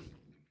in.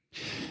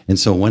 And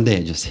so one day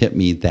it just hit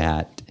me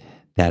that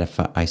if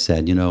I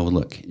said,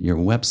 look, your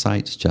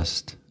website's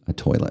just a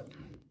toilet.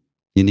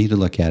 You need to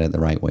look at it the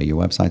right way. Your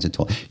website's a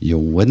toilet. You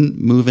wouldn't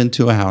move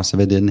into a house if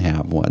it didn't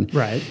have one.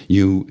 Right.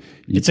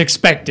 It's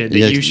expected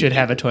that you should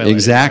have a toilet.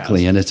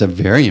 Exactly, and it's a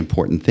very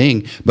important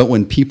thing. But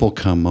when people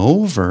come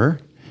over,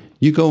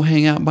 you go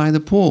hang out by the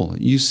pool.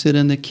 You sit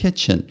in the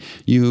kitchen.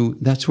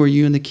 That's where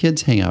you and the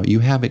kids hang out.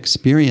 You have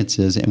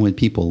experiences, and when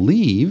people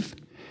leave,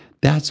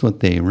 that's what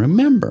they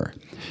remember.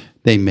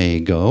 They may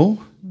go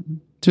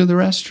to the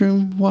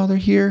restroom while they're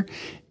here,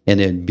 and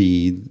it'd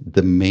be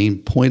the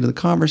main point of the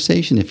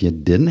conversation. If you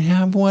didn't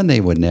have one, they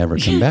would never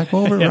come back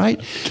over,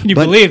 right? Can you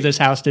believe this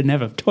house didn't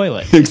have a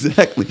toilet?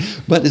 Exactly.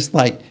 But it's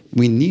like,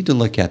 we need to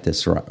look at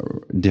this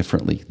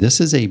differently. This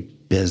is a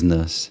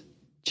business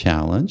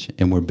challenge,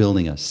 and we're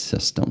building a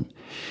system.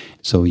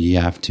 So you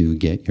have to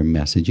get your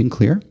messaging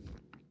clear.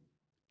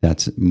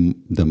 That's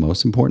the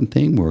most important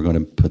thing. We're going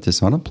to put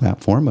this on a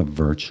platform, a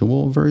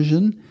virtual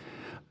version,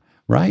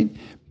 right?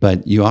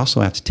 But you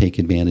also have to take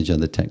advantage of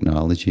the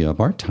technology of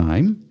our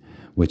time,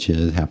 which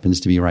happens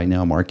to be right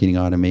now marketing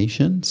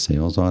automation,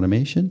 sales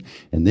automation,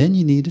 and then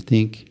you need to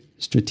think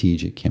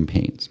strategic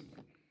campaigns.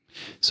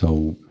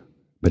 So,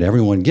 but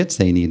everyone gets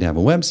they need to have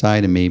a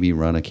website and maybe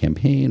run a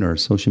campaign or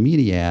social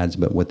media ads,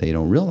 but what they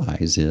don't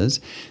realize is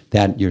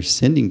that you're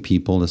sending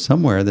people to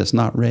somewhere that's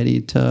not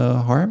ready to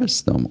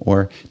harvest them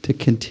or to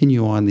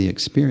continue on the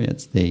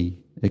experience they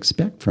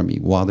expect from you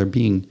while they're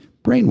being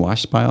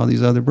brainwashed by all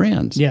these other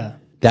brands. Yeah.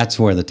 That's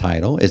where the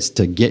title is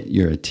to get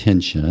your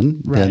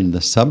attention. Right. Then the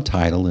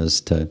subtitle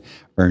is to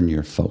earn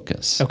your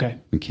focus. Okay.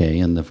 Okay.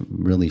 And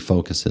really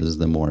focus is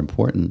the more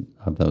important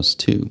of those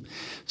two.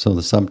 So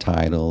the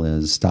subtitle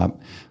is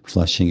stop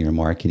flushing your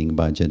marketing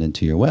budget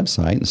into your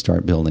website and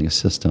start building a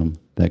system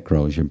that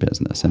grows your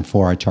business. And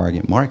for our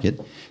target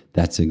market,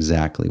 that's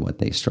exactly what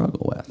they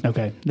struggle with.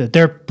 Okay. That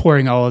they're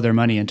pouring all of their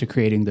money into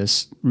creating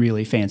this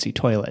really fancy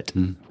toilet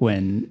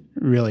when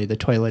really the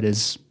toilet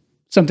is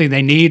something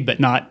they need, but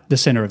not the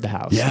center of the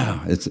house.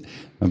 Yeah. It's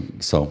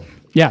so.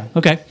 Yeah.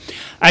 Okay.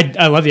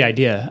 I love the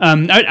idea.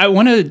 I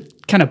want to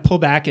kind of pull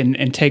back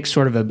and take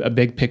sort of a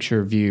big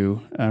picture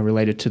view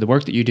related to the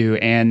work that you do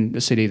and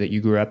the city that you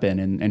grew up in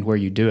and where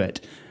you do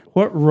it.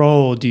 What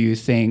role do you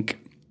think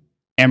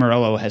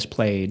Amarillo has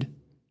played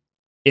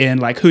in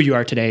like who you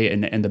are today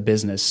and the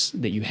business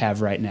that you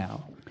have right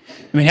now?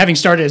 I mean, having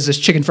started as this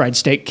chicken fried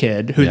steak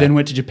kid who then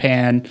went to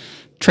Japan,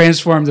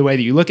 transformed the way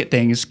that you look at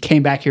things,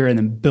 came back here and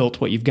then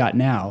built what you've got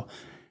now.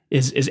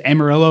 Is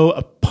Amarillo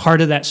a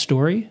part of that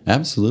story?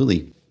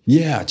 Absolutely.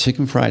 Yeah,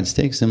 chicken fried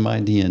steak's in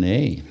my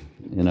DNA,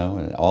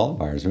 all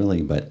of ours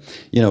really. But,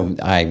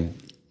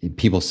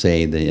 people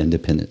say the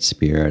independent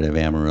spirit of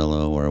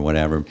Amarillo or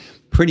whatever.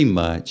 Pretty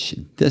much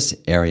this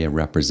area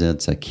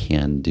represents a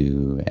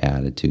can-do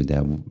attitude that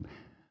I'm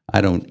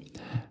going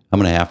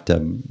to have to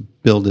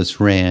build this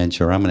ranch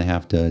or I'm going to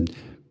have to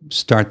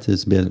start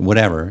this business,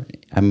 whatever.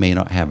 I may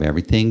not have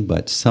everything,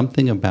 but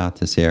something about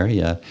this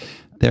area,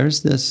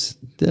 there's this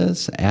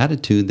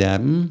attitude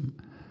that,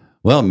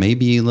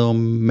 maybe a little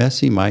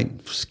messy,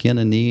 might skin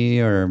a knee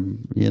or,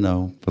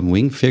 but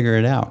we can figure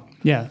it out.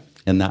 Yeah.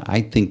 And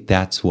I think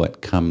that's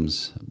what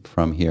comes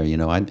from here.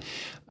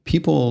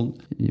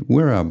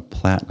 We're a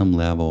platinum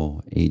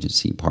level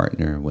agency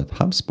partner with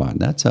HubSpot.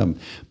 That's a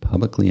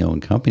publicly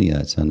owned company.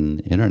 That's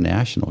an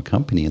international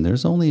company. And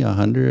there's only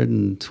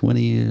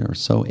 120 or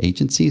so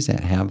agencies that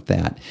have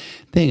that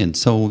thing. And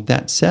so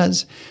that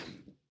says,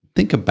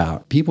 think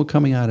about people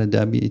coming out of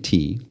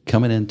WT,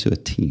 coming into a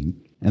team,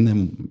 and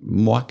then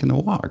walking the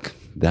walk.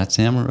 That's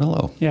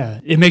Amarillo. Yeah.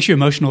 It makes you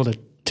emotional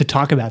to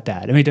talk about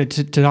that. I mean,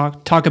 to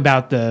talk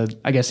about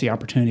the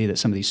opportunity that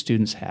some of these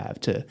students have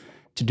to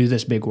do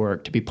this big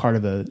work, to be part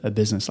of a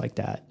business like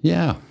that.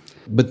 Yeah.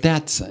 But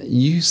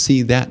you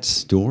see that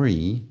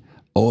story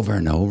over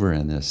and over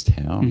in this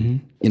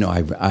town.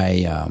 Mm-hmm.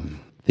 I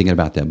thinking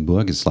about that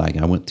book, it's like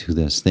I went through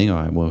this thing,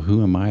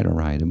 who am I to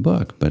write a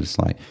book? But it's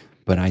like,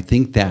 but I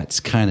think that's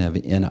kind of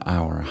in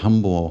our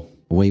humble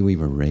way we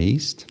were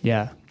raised.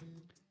 Yeah.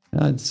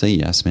 I'd say,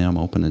 yes, ma'am,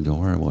 open the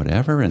door or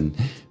whatever, and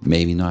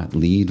maybe not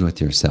lead with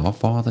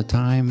yourself all the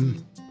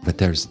time. But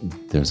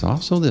there's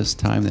also this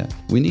time that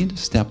we need to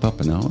step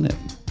up and own it.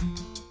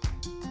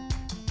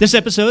 This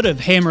episode of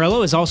Hey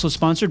Amarillo is also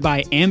sponsored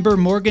by Amber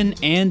Morgan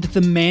and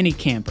the Manny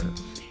Camper.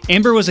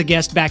 Amber was a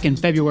guest back in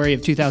February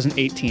of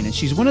 2018, and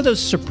she's one of those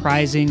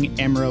surprising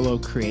Amarillo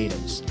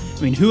creatives.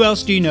 I mean, who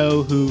else do you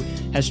know who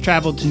has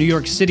traveled to New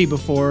York City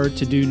before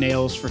to do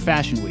nails for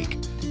Fashion Week?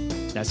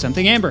 That's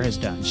something Amber has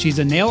done. She's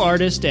a nail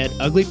artist at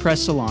Ugly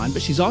Press Salon,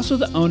 but she's also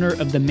the owner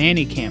of the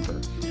Manny Camper,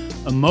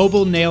 a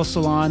mobile nail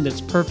salon that's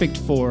perfect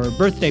for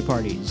birthday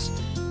parties,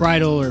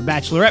 bridal or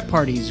bachelorette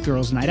parties,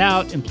 girls' night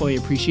out, employee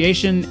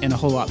appreciation, and a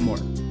whole lot more.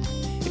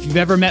 If you've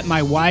ever met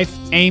my wife,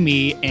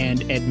 Amy,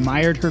 and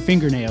admired her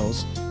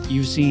fingernails,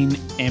 you've seen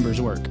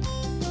Amber's work.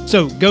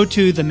 So go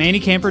to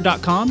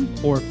themannycamper.com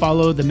or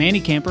follow The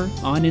Manny Camper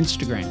on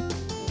Instagram.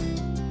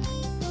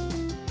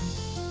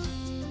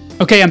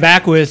 Okay, I'm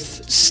back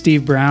with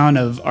Steve Brown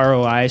of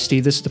ROI.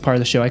 Steve, this is the part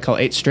of the show I call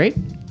 8 Straight.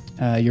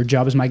 Your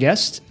job as my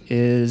guest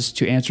is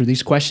to answer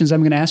these questions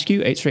I'm going to ask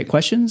you, 8 straight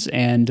questions,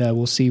 and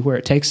we'll see where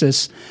it takes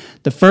us.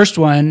 The first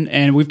one,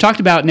 and we've talked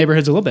about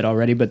neighborhoods a little bit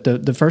already, but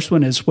the first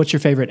one is, what's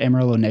your favorite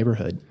Amarillo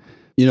neighborhood?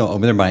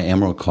 Over there by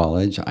Amarillo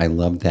College, I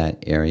love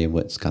that area.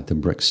 It's got the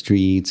brick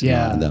streets,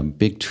 the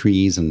big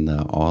trees, and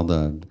all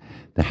the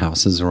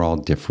houses are all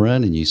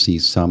different, and you see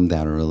some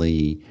that are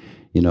really,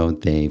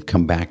 they've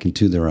come back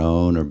into their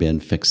own or been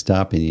fixed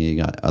up, and you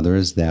got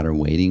others that are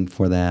waiting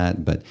for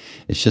that. But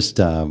it's just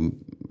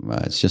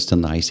a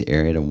nice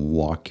area to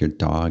walk your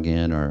dog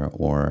in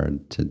or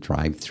to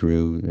drive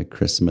through at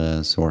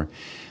Christmas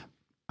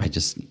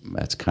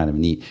that's kind of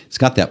neat. It's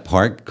got that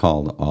park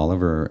called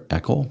Oliver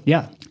Eckel.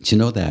 Yeah. Do you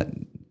know that?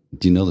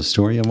 Do you know the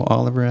story of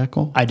Oliver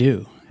Eckel? I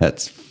do.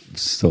 That's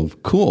so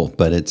cool.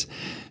 But it's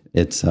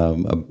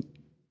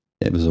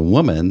it was a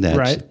woman that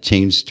Right.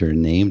 changed her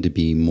name to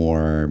be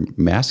more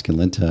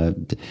masculine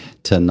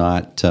to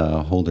not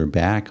hold her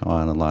back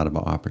on a lot of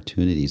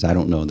opportunities. I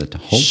don't know that to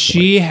hold.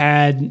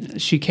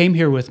 She came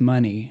here with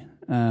money,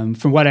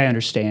 from what I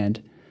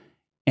understand,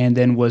 and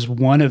then was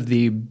one of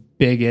the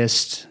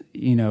biggest,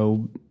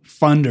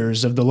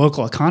 funders of the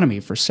local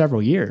economy for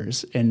several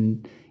years.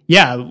 And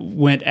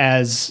went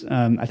as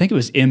I think it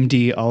was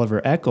MD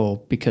Oliver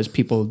Eckel, because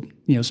people,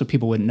 so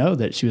people wouldn't know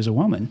that she was a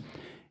woman,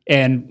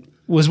 and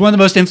was one of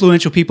the most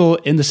influential people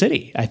in the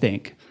city, I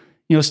think.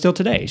 Still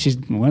today, she's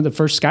one of the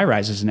first sky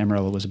rises in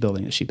Amarillo was a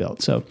building that she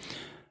built. So,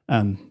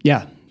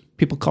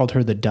 people called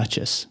her the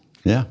Duchess.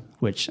 Yeah,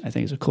 Which I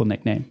think is a cool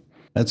nickname.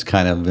 that's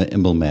kind of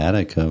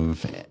emblematic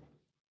of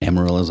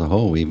Amarillo as a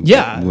whole.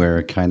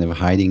 We're kind of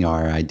hiding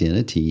our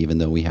identity, even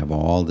though we have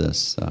all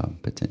this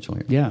potential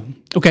here. Yeah.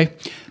 Okay.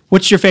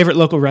 What's your favorite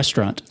local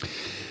restaurant?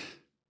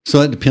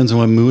 So it depends on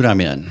what mood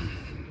I'm in.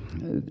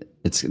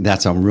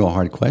 That's a real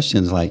hard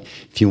question. It's like,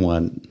 if you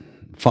want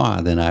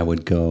pho, then I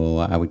would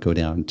go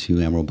down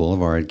to Amarillo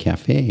Boulevard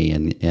Cafe,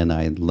 and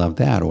I love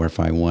that. Or if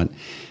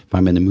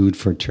I'm in the mood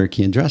for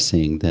turkey and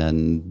dressing,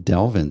 then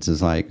Delvin's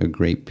is like a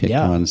great pick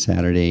on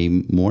Saturday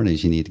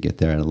mornings. You need to get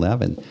there at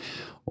 11.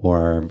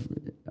 Or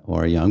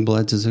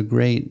Youngblood's is a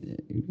great,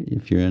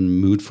 if you're in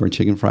the mood for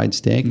chicken fried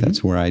steak,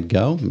 that's where I'd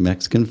go.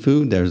 Mexican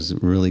food, there's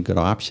really good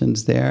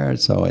options there.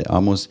 So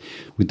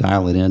we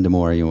dial it into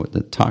more,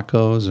 the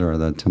tacos or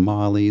the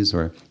tamales,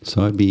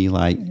 so it'd be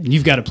like.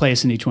 You've got a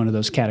place in each one of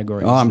those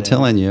categories. Oh, I'm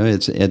telling you,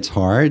 it's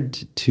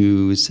hard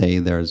to say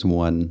there's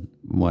one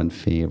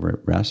favorite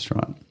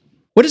restaurant.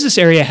 What does this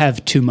area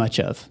have too much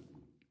of?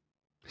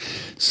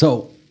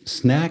 So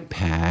Snack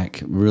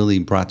Pack really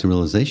brought the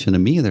realization to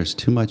me there's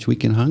too much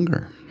weekend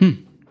hunger.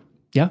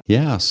 Yeah.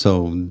 Yeah,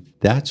 so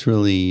that's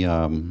really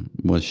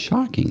was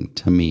shocking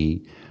to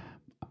me.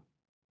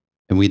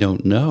 And we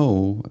don't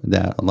know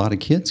that a lot of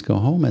kids go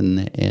home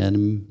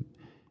and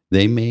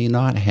they may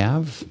not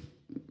have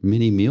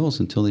many meals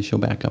until they show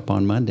back up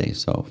on Monday.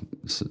 So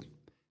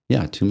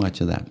yeah, too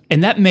much of that.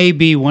 And that may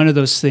be one of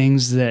those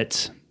things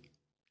that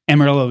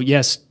Amarillo,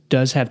 yes,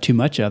 does have too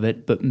much of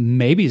it, but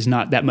maybe is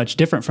not that much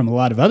different from a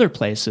lot of other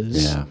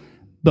places. Yeah.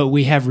 But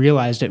we have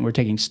realized it, and we're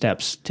taking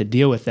steps to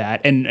deal with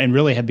that, and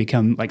really have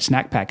become, like,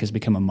 Snack Pack has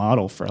become a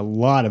model for a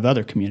lot of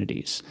other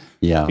communities.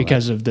 Yeah,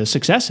 because of the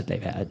success that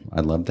they've had. I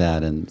love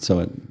that, and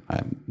so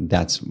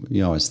that's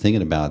I was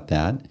thinking about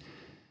that.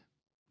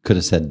 Could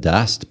have said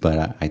dust,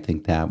 but I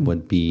think that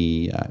would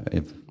be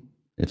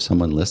if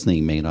someone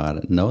listening may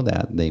not know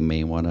that, they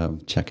may want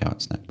to check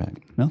out Snack Pack.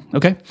 Well,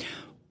 okay.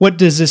 What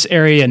does this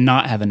area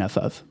not have enough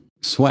of?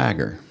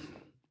 Swagger.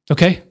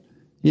 Okay.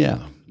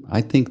 Yeah.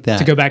 I think that...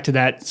 To go back to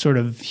that sort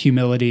of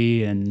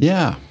humility and...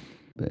 Yeah.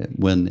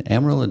 When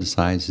Amarillo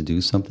decides to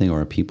do something,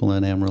 or people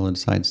in Amarillo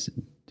decides to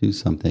do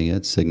something,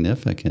 it's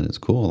significant. It's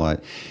cool.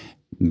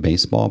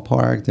 Baseball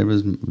park, there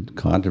was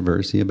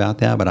controversy about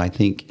that, but I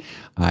think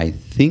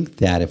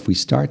that if we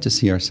start to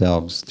see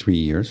ourselves 3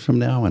 years from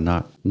now and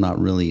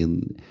not really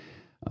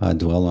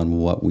dwell on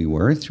what we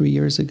were 3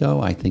 years ago,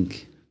 I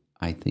think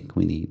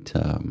we need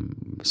to,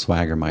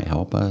 swagger might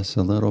help us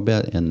a little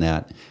bit in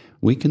that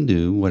we can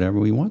do whatever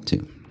we want to.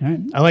 All right.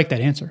 I like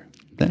that answer.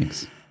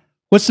 Thanks.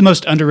 What's the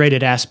most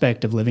underrated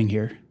aspect of living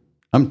here?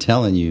 I'm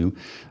telling you,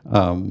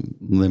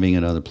 living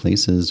in other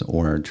places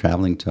or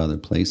traveling to other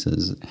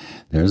places,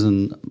 there's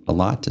a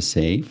lot to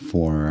say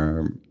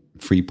for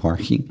free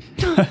parking,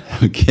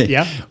 okay?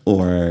 Yeah.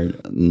 Or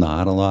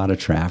not a lot of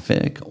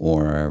traffic,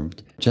 or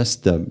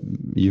just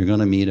you're going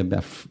to meet a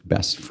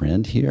best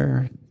friend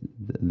here.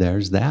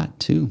 There's that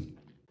too.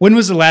 When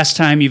was the last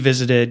time you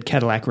visited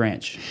Cadillac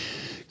Ranch?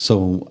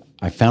 So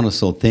I found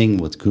this little thing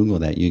with Google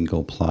that you can go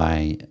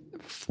apply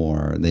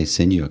for. They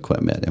send you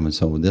equipment, and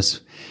so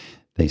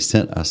they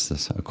sent us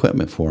this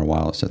equipment for a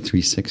while. It's a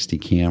 360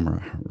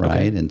 camera,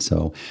 right? Okay. And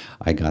so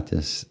I got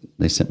this.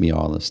 They sent me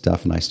all this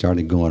stuff, and I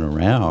started going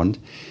around,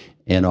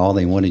 and all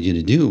they wanted you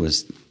to do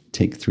was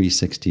take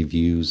 360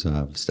 views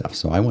of stuff.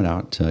 So I went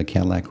out to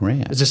Cadillac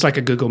Ranch. Is this like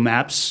a Google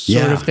Maps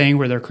sort of thing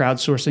where they're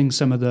crowdsourcing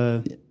some of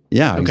the...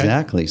 Yeah, okay.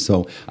 Exactly.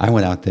 So I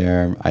went out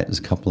there, it was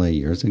a couple of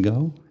years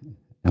ago.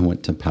 I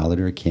went to Palo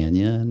Duro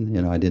Canyon.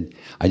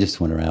 I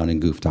just went around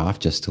and goofed off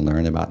just to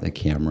learn about the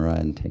camera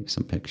and take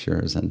some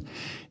pictures. And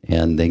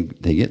they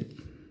get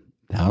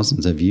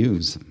thousands of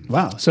views.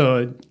 Wow.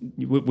 So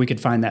we could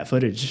find that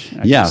footage.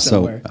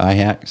 So I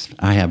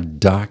have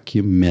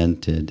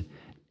documented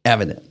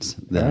evidence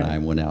that I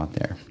went out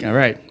there. All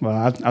right.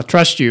 Well, I'll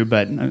trust you,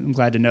 but I'm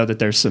glad to know that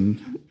there's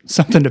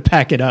something to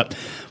back it up.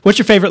 What's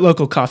your favorite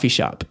local coffee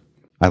shop?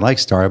 I like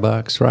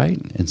Starbucks, right?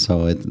 And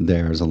so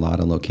there's a lot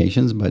of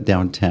locations, but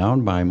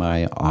downtown by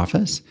my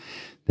office,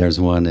 there's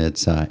one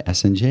that's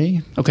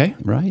S&J. Okay.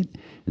 Right?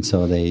 And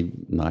so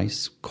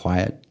nice,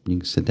 quiet, you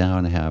can sit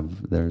down and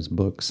there's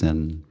books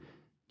and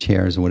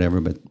chairs or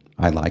whatever, but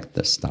I like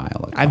the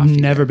style of coffee. I've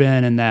never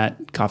been in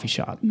that coffee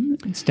shop.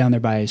 It's down there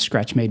by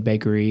Scratch Made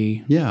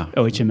Bakery,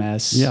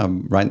 OHMS. Yeah,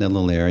 right in that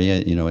little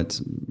area.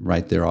 It's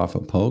right there off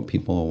of Polk.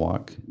 People will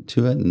walk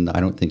to it, and I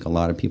don't think a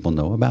lot of people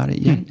know about it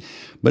yet.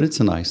 But it's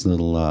a nice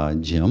little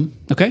gym.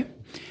 Okay.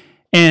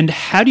 And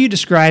how do you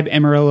describe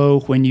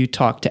Amarillo when you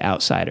talk to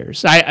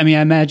outsiders? I mean,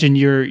 I imagine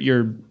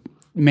you're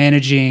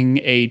managing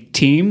a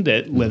team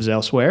that lives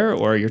elsewhere,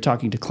 or you're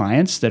talking to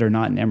clients that are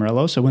not in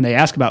Amarillo. So when they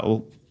ask about,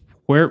 well,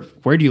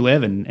 where do you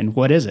live and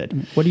what is it?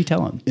 What do you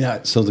tell them? Yeah,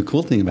 so the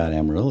cool thing about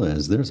Amarillo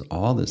is there's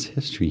all this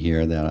history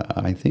here that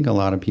I think a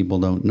lot of people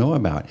don't know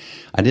about.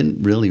 I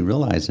didn't really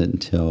realize it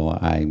until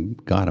I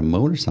got a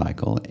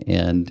motorcycle,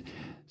 and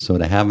so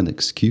to have an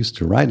excuse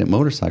to ride a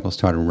motorcycle,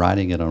 started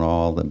riding it on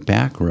all the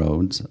back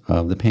roads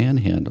of the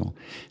Panhandle.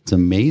 It's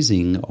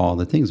amazing all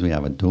the things. We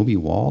have Adobe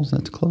Walls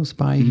that's close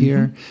by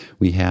here.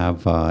 We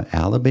have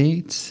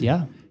Alabates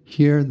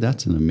here.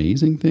 That's an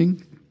amazing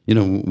thing. You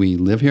know, we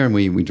live here and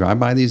we drive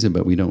by these,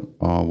 but we don't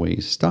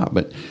always stop.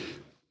 But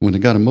when you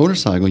got a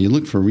motorcycle, you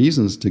look for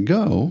reasons to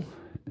go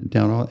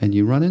down and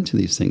you run into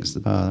these things.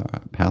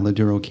 Palo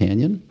Duro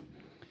Canyon,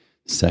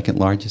 second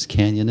largest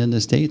canyon in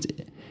the States.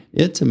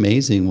 It's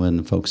amazing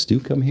when folks do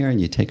come here and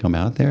you take them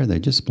out there, they're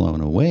just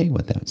blown away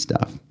with that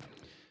stuff.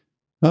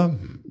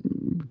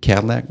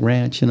 Cadillac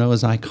Ranch,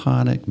 is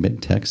iconic.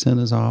 Big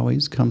Texan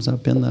always comes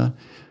up in the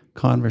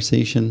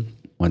conversation.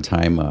 One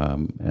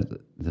time,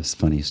 this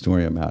funny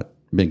story about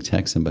Big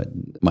Texan, but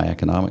my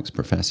economics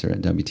professor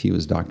at WT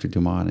was Dr.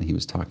 Dumont, and he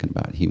was talking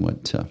about he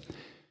went to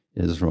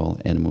Israel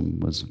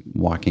and was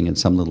walking in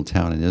some little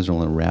town in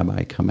Israel, and a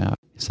rabbi come out.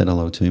 He said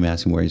hello to him,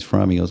 asked him where he's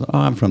from. He goes,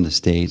 I'm from the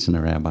States. And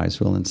the rabbi's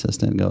real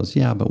insistent and goes,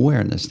 yeah, but where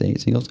in the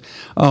States? He goes,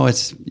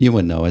 you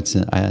wouldn't know, it's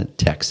in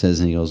Texas.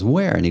 And he goes,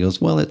 where? And he goes,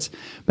 well, it's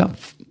about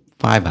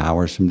 5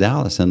 hours from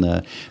Dallas. And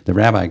the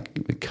rabbi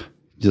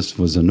just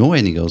was annoyed,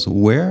 and he goes,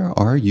 where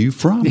are you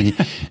from?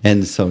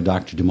 And so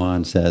Dr.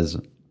 Dumont says,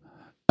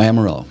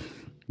 Amarillo,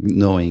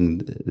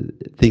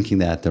 thinking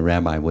that the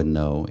rabbi wouldn't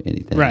know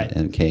anything. Right.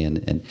 Okay,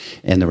 and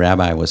the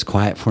rabbi was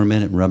quiet for a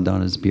minute and rubbed on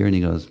his beard, and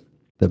he goes,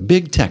 the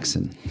Big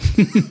Texan.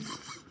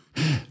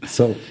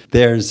 So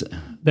there's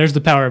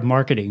the power of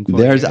marketing.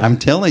 I'm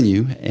telling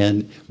you,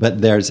 but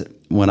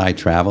when I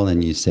travel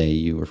and you say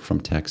you were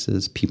from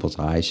Texas, people's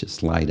eyes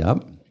just light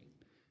up.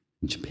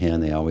 In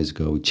Japan, they always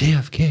go,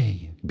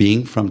 JFK.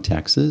 Being from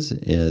Texas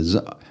is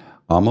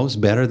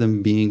almost better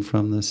than being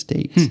from the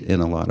States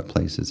in a lot of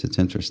places. It's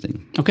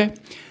interesting. Okay.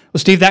 Well,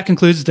 Steve, that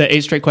concludes the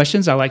 8 straight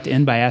questions. I like to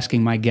end by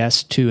asking my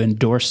guests to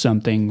endorse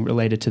something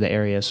related to the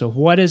area. So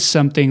what is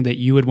something that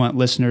you would want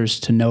listeners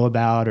to know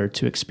about or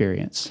to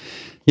experience?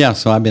 Yeah,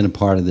 so I've been a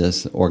part of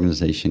this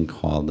organization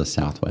called the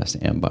Southwest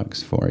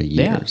AmBucks for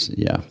years.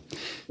 Yeah.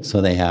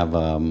 So they have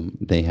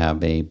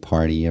a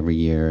party every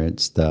year.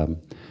 It's the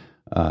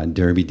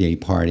Derby Day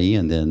party,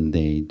 and then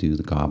they do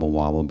the Gobble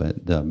Wobble.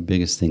 But the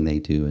biggest thing they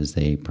do is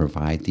they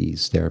provide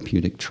these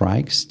therapeutic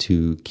trikes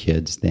to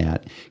kids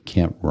that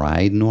can't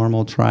ride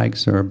normal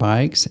trikes or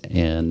bikes,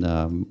 and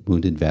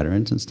wounded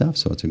veterans and stuff.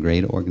 So it's a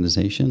great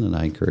organization, and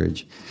I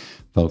encourage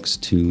folks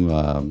to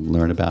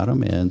learn about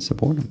them and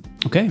support them.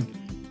 Okay.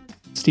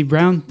 Steve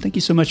Brown, thank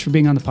you so much for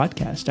being on the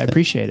podcast. I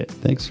appreciate it.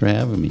 Thanks for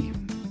having me.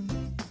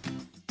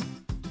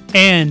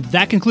 And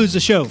that concludes the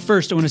show.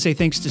 First, I want to say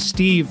thanks to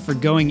Steve for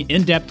going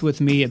in depth with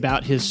me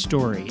about his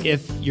story.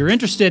 If you're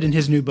interested in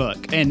his new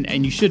book,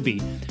 and you should be,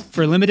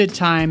 for a limited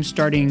time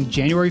starting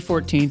January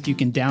 14th, you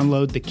can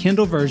download the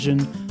Kindle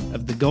version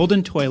of The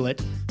Golden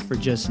Toilet for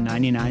just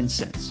 99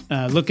 cents.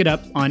 Look it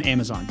up on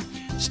Amazon.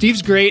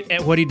 Steve's great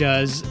at what he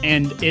does,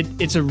 and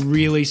it's a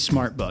really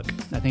smart book.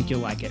 I think you'll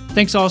like it.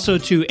 Thanks also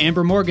to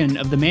Amber Morgan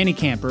of the Manny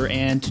Camper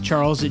and to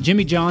Charles at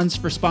Jimmy John's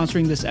for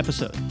sponsoring this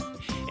episode.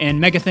 And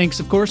mega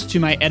thanks, of course, to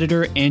my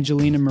editor,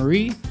 Angelina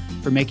Marie,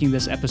 for making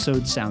this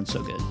episode sound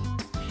so good.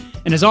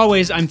 And as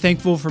always, I'm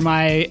thankful for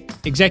my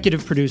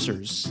executive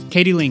producers,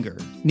 Katie Linger,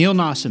 Neil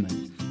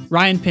Nossaman,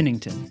 Ryan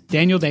Pennington,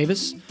 Daniel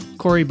Davis,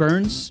 Corey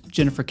Burns,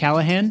 Jennifer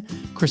Callahan,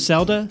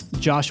 Criselda,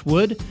 Josh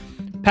Wood,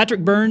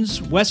 Patrick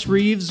Burns, Wes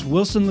Reeves,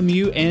 Wilson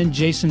Lemieux, and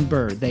Jason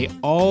Burr. They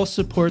all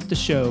support the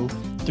show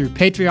through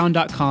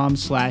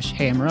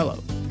patreon.com/Hey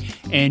Amarillo.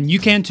 And you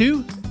can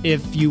too.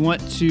 If you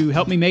want to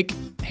help me make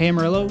Hey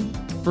Amarillo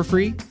for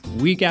free,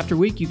 week after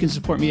week, you can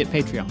support me at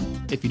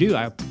Patreon. If you do,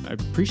 I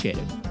appreciate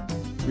it.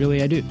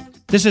 Really, I do.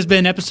 This has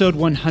been episode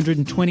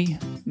 120.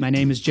 My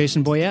name is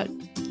Jason Boyette,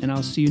 and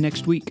I'll see you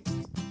next week.